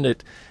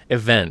unfortunate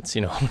events,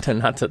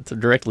 not to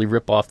directly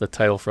rip off the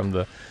title from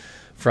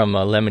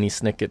Lemony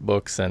Snicket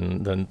books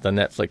and the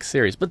Netflix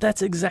series. But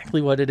that's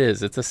exactly what it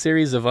is. It's a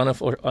series of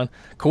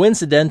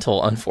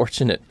coincidental,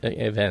 unfortunate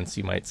events,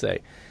 you might say.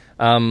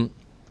 And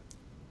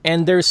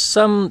there's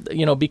some,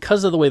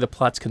 because of the way the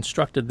plot's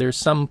constructed, there's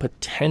some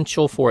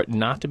potential for it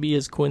not to be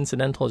as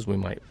coincidental as we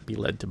might be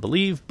led to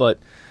believe, but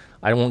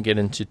I won't get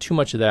into too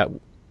much of that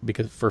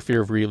because for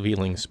fear of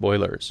revealing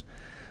spoilers.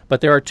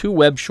 But there are 2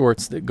 web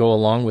shorts that go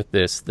along with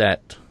this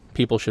that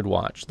people should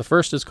watch. The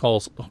first is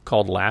called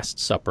Last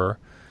Supper,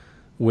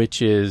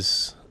 which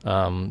is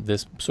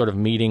this sort of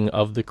meeting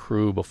of the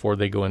crew before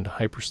they go into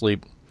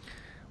hypersleep,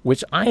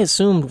 which I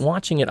assumed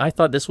watching it, I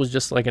thought this was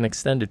just like an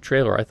extended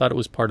trailer. I thought it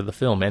was part of the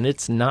film, and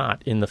it's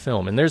not in the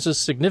film. And there's a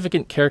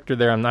significant character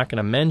there I'm not going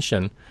to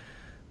mention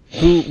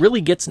who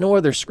really gets no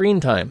other screen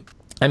time.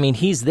 I mean,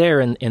 he's there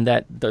in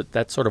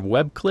that sort of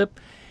web clip,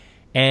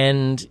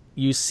 and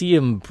you see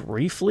him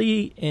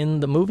briefly in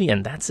the movie,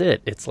 and that's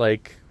it. It's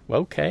like,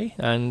 okay.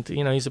 And,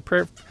 he's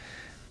a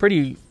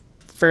pretty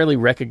fairly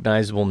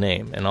recognizable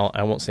name, and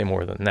I won't say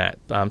more than that.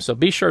 So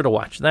be sure to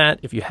watch that.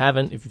 If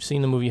you've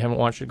seen the movie, you haven't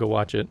watched it, go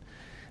watch it.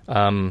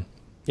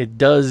 It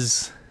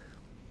does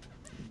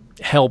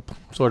help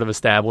sort of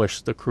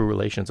establish the crew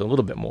relations a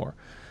little bit more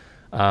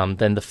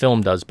than the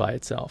film does by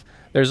itself.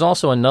 There's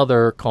also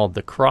another called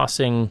The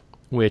Crossing,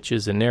 which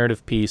is a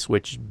narrative piece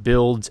which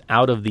builds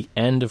out of the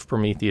end of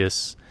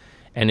Prometheus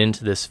and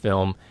into this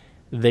film.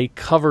 They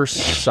cover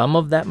some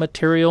of that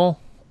material,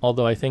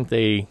 although I think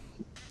they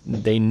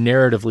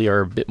narratively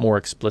are a bit more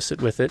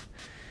explicit with it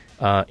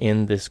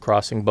in this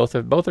Crossing. Both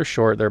are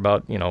short. They're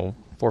about 4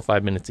 or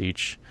 5 minutes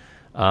each.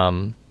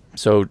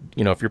 So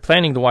if you're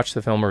planning to watch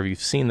the film or if you've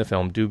seen the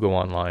film, do go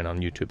online on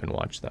YouTube and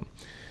watch them.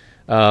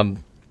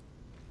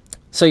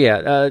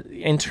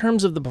 In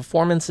terms of the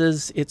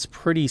performances, it's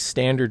pretty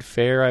standard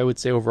fare, I would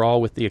say,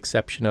 overall, with the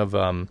exception of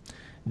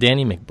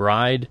Danny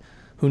McBride,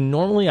 who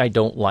normally I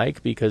don't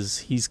like because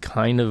he's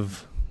kind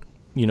of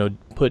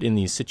put in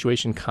these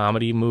situation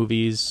comedy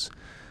movies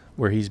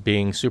where he's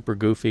being super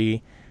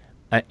goofy.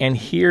 And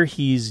here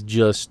he's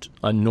just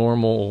a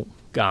normal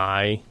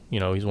guy.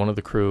 He's one of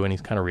the crew, and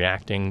he's kind of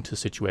reacting to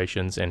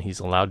situations, and he's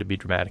allowed to be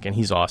dramatic, and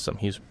he's awesome.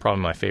 He's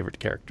probably my favorite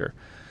character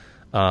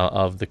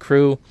of the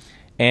crew.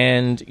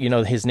 And,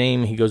 his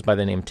name, he goes by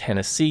the name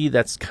Tennessee.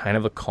 That's kind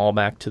of a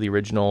callback to the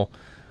original,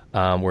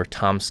 where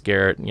Tom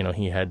Skerritt,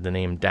 he had the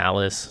name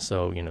Dallas.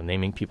 So,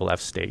 naming people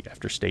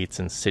after states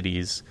and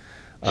cities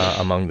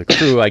among the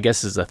crew, I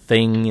guess, is a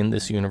thing in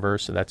this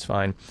universe, so that's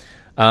fine.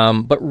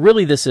 But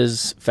really, this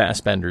is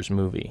Fassbender's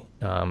movie,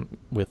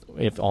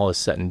 if all is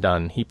said and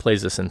done. He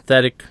plays a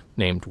synthetic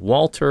named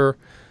Walter,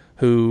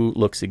 who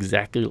looks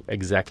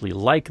exactly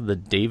like the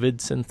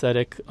David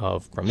synthetic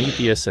of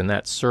Prometheus, and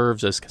that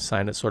serves as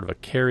sort of a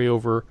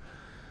carryover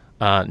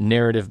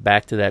narrative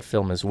back to that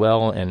film as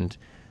well. And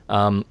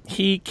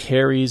he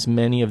carries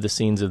many of the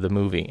scenes of the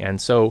movie.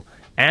 And so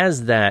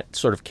as that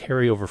sort of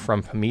carryover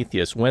from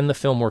Prometheus, when the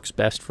film works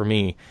best for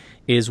me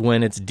is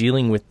when it's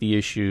dealing with the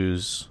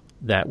issues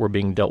that were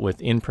being dealt with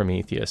in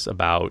Prometheus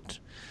about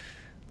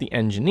the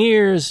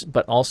engineers,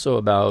 but also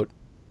about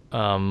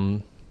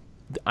the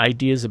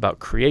ideas about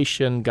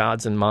creation,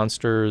 gods and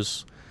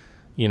monsters,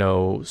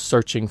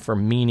 searching for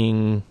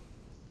meaning,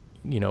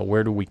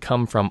 where do we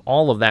come from?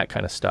 All of that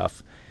kind of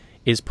stuff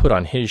is put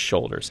on his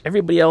shoulders.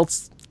 Everybody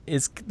else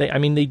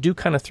they do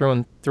kind of throw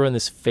in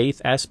this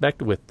faith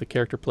aspect with the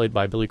character played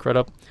by Billy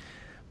Crudup,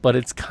 but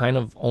it's kind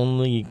of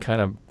only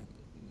kind of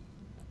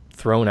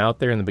thrown out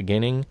there in the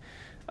beginning.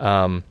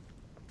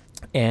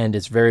 And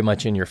it's very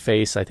much in your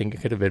face. I think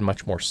it could have been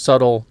much more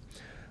subtle.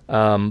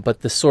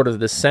 But the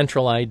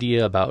central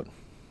idea about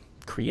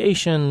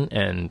creation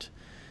and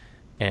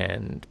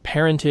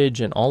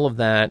parentage and all of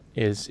that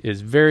is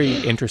very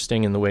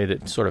interesting in the way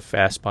that sort of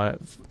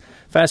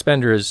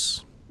Fassbender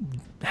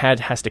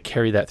has to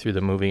carry that through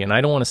the movie. And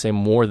I don't want to say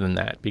more than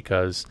that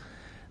because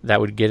that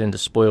would get into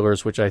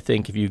spoilers, which I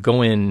think if you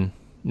go in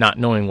not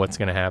knowing what's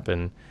going to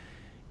happen,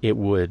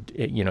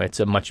 it's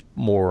a much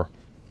more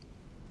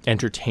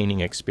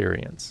entertaining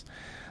experience.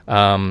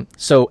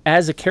 So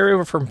as a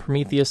carryover from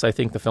Prometheus, I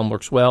think the film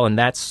works well, and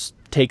that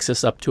takes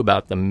us up to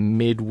about the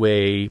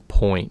midway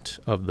point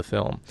of the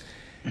film.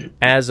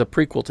 As a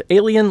prequel to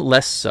Alien,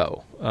 less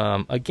so.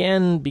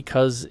 Again,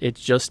 because it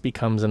just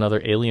becomes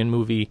another Alien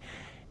movie,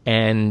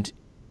 and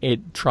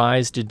it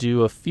tries to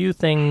do a few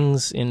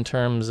things in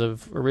terms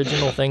of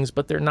original things,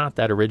 but they're not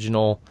that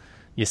original.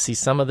 You see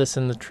some of this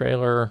in the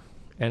trailer,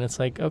 and it's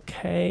like,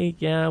 okay,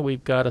 yeah,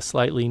 we've got a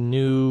slightly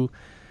new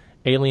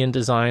alien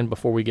design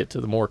before we get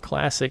to the more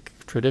classic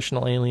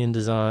traditional alien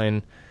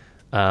design,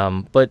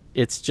 but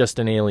it's just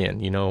an alien.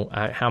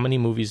 How many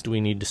movies do we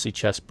need to see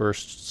chest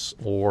bursts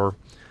or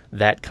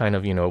that kind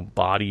of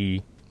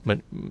body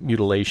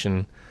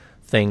mutilation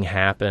thing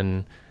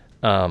happen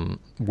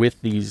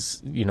with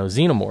these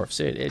xenomorphs?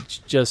 It's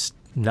just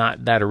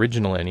not that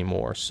original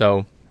anymore.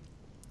 So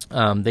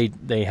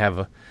they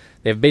have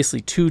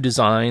basically two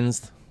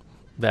designs.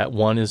 That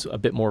one is a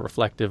bit more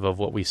reflective of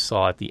what we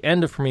saw at the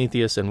end of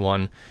Prometheus, and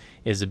one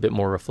is a bit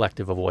more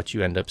reflective of what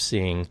you end up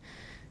seeing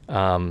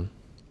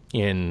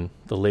in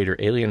the later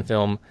Alien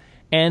film.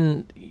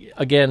 And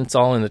again, it's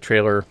all in the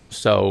trailer,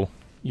 so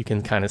you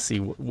can kind of see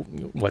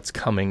what's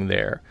coming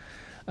there.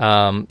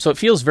 So it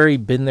feels very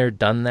been there,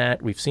 done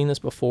that. We've seen this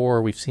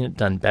before. We've seen it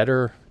done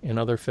better in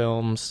other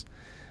films.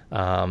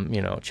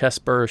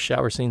 Chest bursts,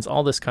 shower scenes,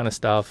 all this kind of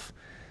stuff.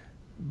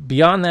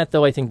 Beyond that,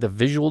 though, I think the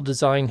visual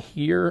design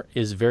here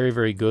is very,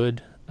 very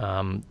good.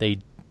 They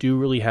do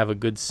really have a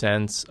good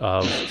sense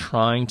of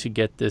trying to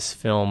get this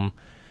film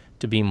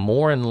to be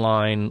more in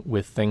line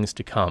with things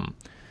to come.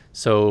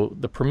 So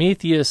the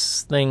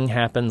Prometheus thing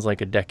happens like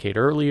a decade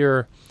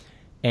earlier,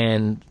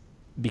 and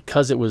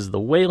because it was the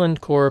Wayland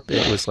Corp,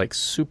 it was like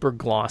super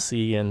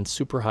glossy and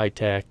super high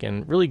tech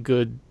and really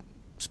good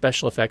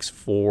special effects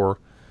for,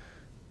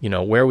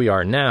 where we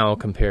are now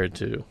compared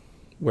to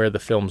where the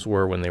films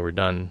were when they were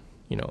done,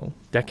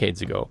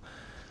 decades ago.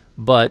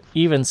 But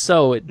even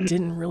so, it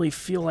didn't really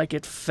feel like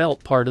it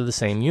felt part of the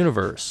same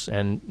universe.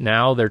 And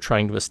now they're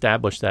trying to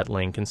establish that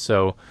link. And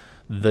so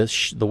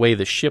the way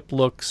the ship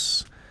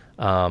looks,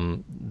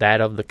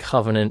 that of the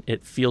Covenant,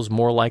 it feels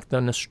more like the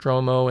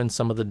Nostromo in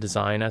some of the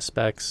design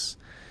aspects.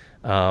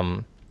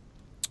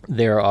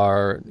 There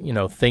are,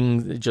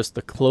 things, just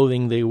the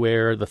clothing they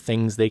wear, the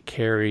things they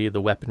carry,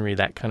 the weaponry,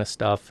 that kind of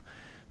stuff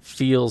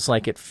feels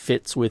like it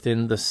fits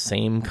within the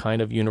same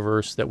kind of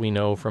universe that we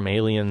know from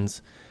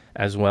Aliens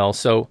as well.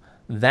 So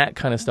that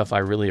kind of stuff I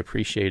really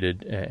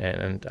appreciated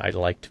and I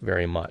liked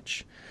very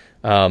much.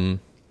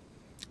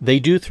 They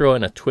do throw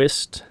in a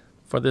twist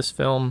for this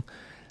film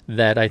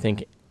that I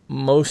think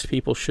most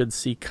people should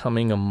see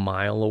coming a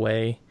mile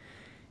away.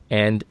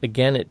 And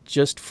again, it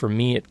just, for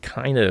me, it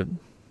kind of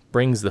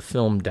brings the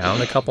film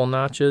down a couple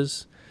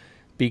notches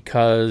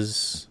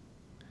because,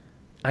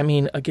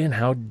 again,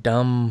 how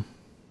dumb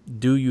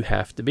do you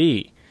have to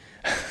be?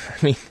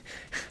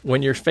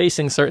 When you're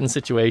facing certain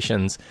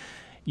situations,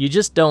 you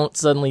just don't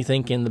suddenly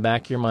think in the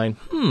back of your mind,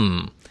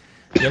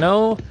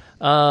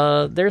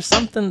 there's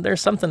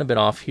something a bit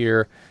off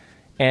here.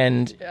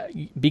 And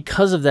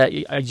because of that,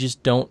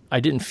 I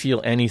didn't feel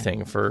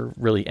anything for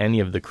really any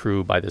of the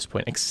crew by this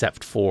point,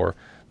 except for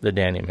the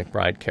Danny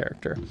McBride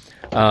character.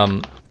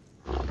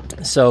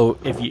 So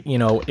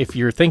if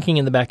you're thinking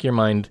in the back of your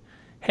mind,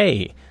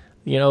 hey,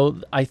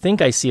 I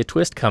think I see a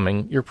twist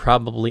coming, you're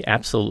probably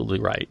absolutely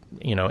right.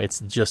 It's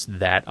just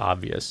that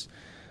obvious.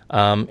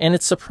 And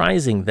it's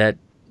surprising that,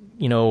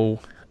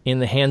 in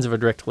the hands of a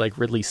director like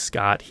Ridley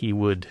Scott, he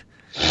wouldn't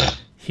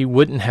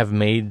have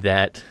made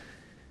that.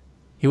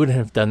 He wouldn't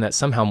have done that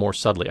somehow more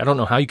subtly. I don't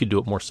know how you could do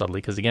it more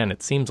subtly, because again,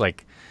 it seems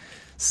like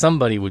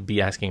somebody would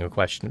be asking a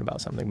question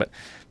about something, but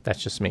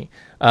that's just me.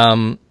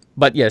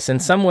 But yes, in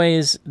some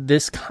ways,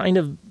 this kind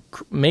of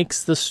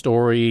makes the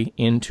story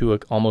into a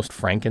almost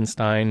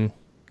Frankenstein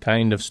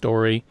kind of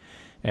story.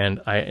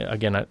 And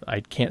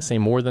I can't say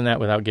more than that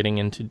without getting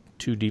into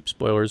too deep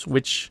spoilers,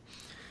 which,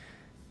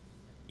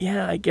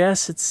 yeah, I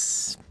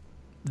guess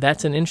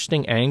that's an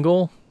interesting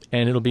angle.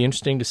 And it'll be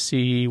interesting to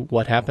see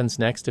what happens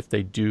next if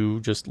they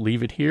do just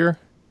leave it here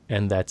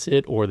and that's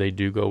it, or they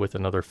do go with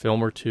another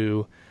film or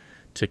two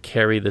to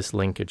carry this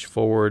linkage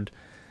forward.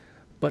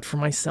 But for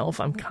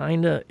myself, I'm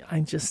kind of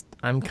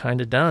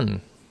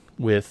done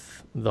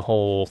with the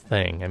whole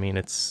thing. I mean,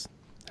 it's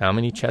how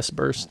many chest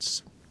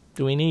bursts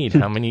do we need?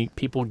 How many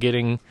people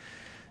getting,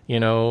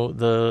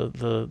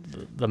 the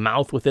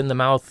mouth within the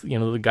mouth,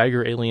 the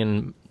Geiger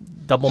alien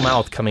double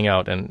mouth coming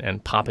out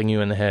and popping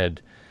you in the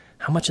head?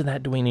 How much of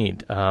that do we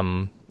need?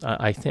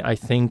 I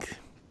think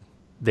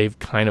they've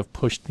kind of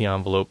pushed the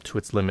envelope to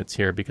its limits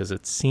here, because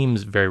it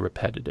seems very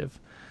repetitive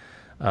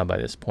by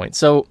this point.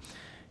 So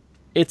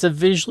it's a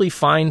visually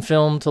fine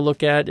film to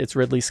look at. It's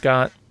Ridley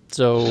Scott,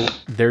 so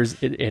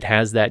it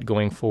has that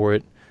going for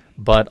it,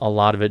 but a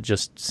lot of it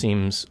just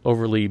seems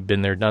overly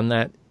been there, done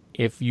that.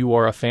 If you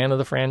are a fan of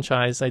the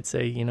franchise, I'd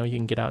say you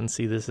can get out and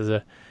see this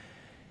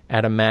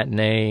at a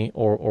matinee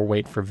or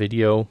wait for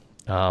video.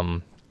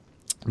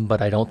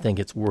 But I don't think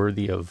it's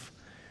worthy of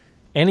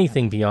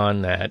anything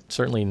beyond that.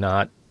 Certainly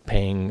not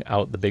paying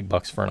out the big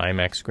bucks for an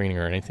IMAX screening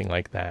or anything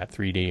like that,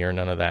 3D or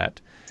none of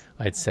that,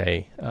 I'd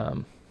say.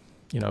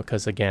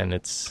 Because again,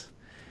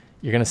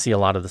 you're going to see a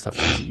lot of the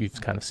stuff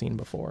you've kind of seen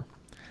before.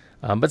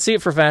 But see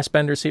it for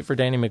Fassbender, see it for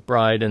Danny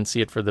McBride, and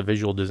see it for the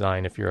visual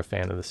design if you're a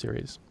fan of the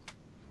series.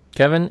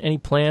 Kevin, any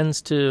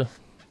plans to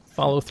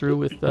follow through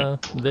with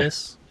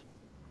this?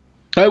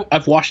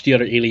 I've watched the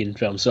other Alien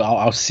films, so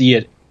I'll see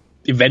it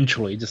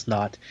eventually, just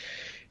not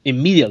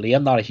immediately.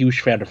 I'm not a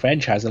huge fan of the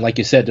franchise, and like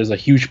you said, there's a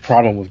huge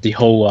problem with the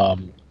whole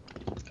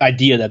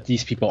idea that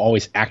these people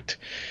always act,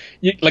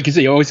 like you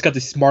said, you always got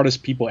the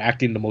smartest people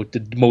acting the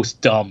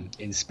most dumb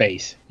in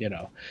space,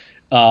 so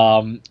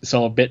I'm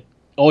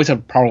always have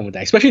a problem with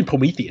that, especially in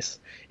Prometheus.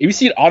 If you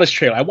see an honest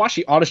trailer, I watched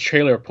the honest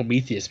trailer of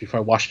Prometheus before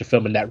I watched the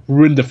film, and that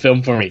ruined the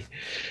film for me.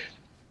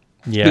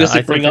 Yeah, because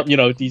they bring up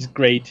these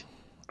great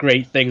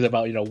things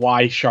about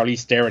why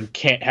Charlize Theron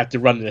can't have to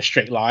run in a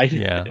straight line.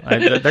 Yeah,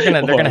 they're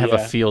gonna have a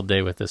field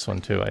day with this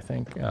one too, I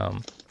think.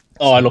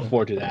 I look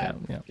forward to that.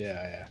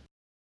 Yeah.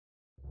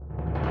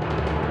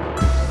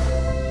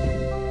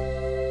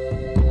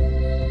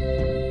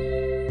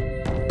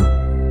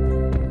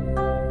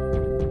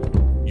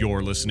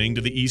 You're listening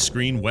to the East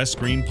Screen West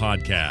Screen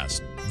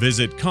podcast.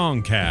 Visit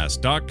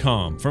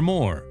Comcast.com for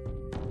more.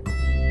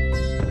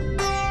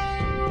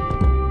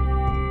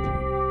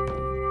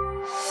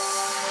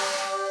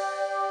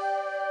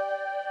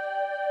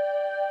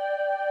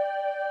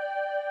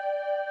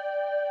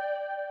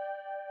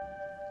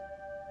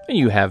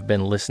 You have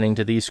been listening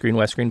to the East Screen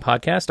West Screen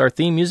podcast. Our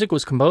theme music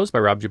was composed by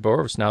Rob Jabor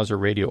of Schnauzer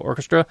Radio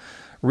Orchestra.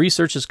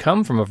 Research has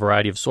come from a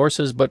variety of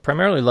sources, but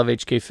primarily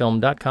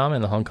lovehkfilm.com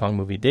and the Hong Kong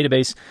Movie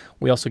Database.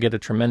 We also get a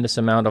tremendous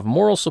amount of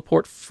moral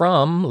support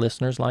from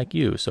listeners like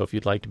you. So if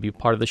you'd like to be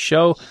part of the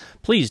show,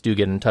 please do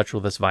get in touch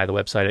with us via the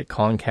website at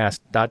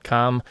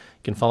Concast.com. You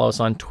can follow us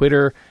on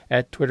Twitter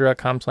at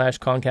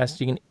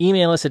twitter.com/Concast. You can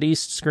email us at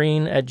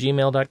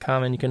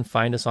eastscreen@gmail.com, and you can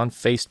find us on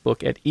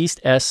Facebook at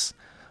East S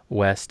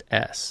West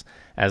S.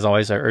 As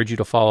always, I urge you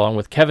to follow along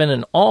with Kevin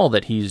and all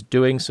that he's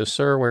doing. So,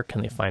 sir, where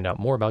can they find out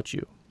more about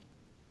you?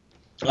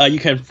 You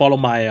can follow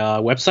my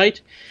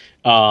website.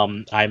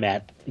 I'm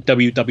at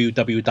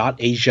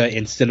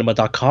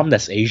www.asiaincinema.com.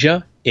 That's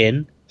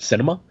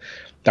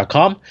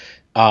asiaincinema.com.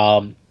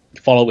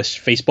 Follow his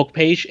Facebook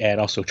page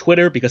and also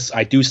Twitter, because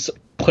I do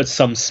put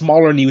some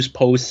smaller news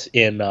posts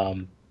in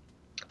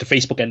the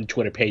Facebook and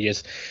Twitter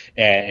pages,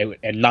 and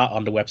not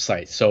on the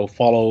website. So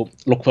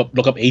look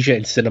up Asia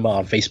in Cinema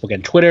on Facebook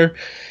and Twitter.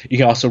 You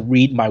can also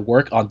read my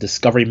work on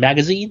Discovery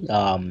Magazine.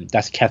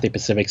 That's Cathay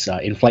Pacific's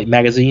in-flight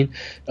magazine.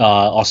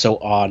 Also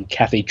on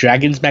Cathay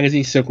Dragons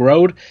Magazine, Silk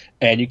Road,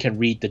 and you can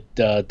read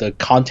the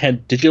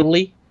content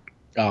digitally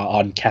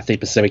on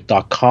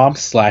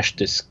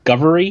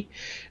cathaypacific.com/discovery.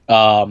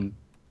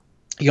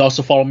 You can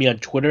also follow me on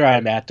Twitter.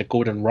 I'm at The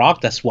Golden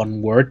Rock. That's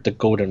one word, The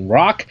Golden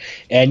Rock.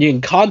 And you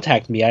can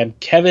contact me. I'm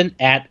Kevin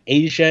at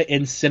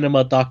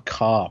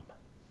asiaincinema.com.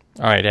 All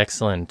right,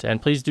 excellent.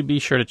 And please do be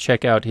sure to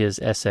check out his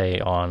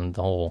essay on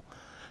the whole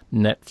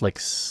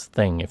Netflix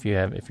thing if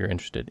you're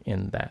interested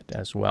in that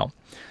as well.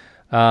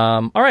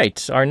 All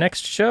right, our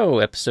next show,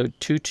 episode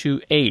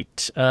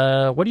 228.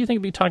 What do you think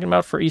we'll be talking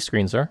about for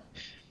eScreen, sir?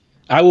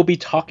 I will be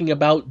talking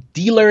about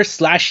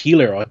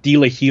Dealer/Healer, or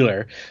Dealer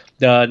Healer,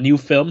 the new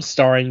film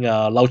starring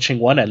Lau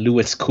Ching-wan and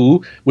Louis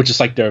Koo, which is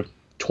like their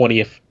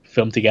 20th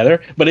film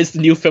together. But it's the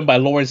new film by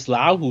Lawrence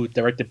Lau, who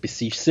directed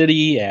Besieged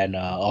City and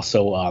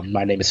also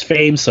My Name is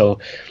Fame. So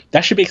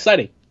that should be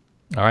exciting.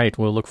 All right,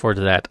 we'll look forward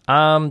to that.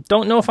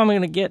 Don't know if I'm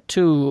going to get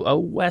to a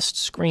West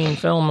Screen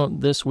film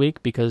this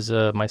week because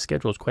my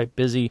schedule is quite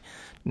busy.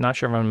 Not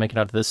sure if I'm going to make it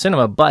out to the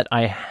cinema, but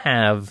I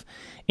have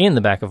in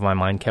the back of my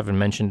mind, Kevin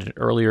mentioned it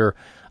earlier,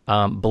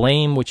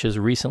 Blame, which has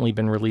recently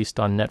been released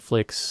on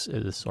Netflix,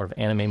 is a sort of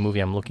anime movie.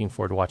 I'm looking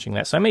forward to watching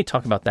that. So I may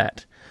talk about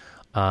that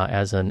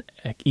as an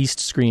East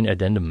Screen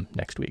addendum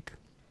next week.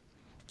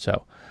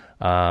 So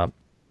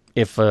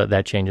if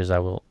that changes, I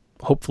will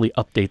hopefully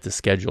update the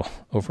schedule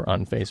over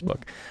on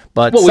Facebook.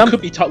 But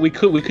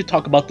we could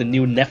talk about the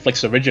new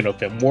Netflix original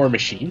film War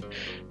Machine,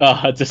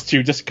 just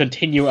to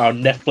continue our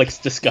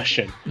Netflix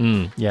discussion.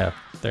 Yeah,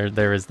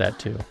 there is that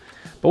too.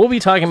 But we'll be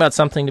talking about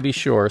something to be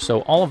sure.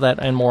 So all of that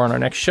and more on our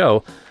next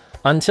show.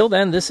 Until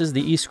then, this is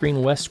the East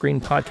Screen West Screen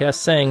podcast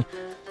saying,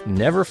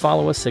 never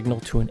follow a signal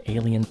to an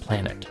alien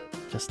planet.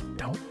 Just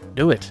don't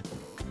do it.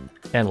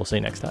 And we'll see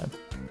you next time.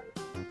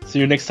 See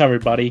you next time,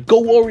 everybody.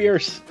 Go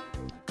Warriors!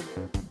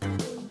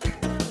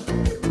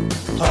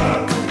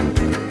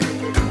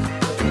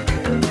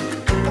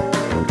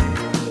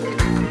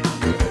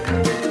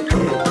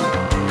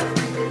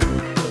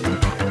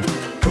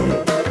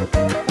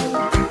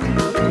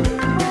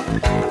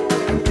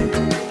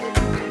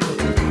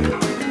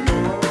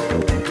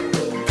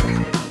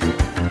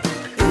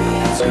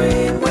 East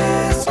Screen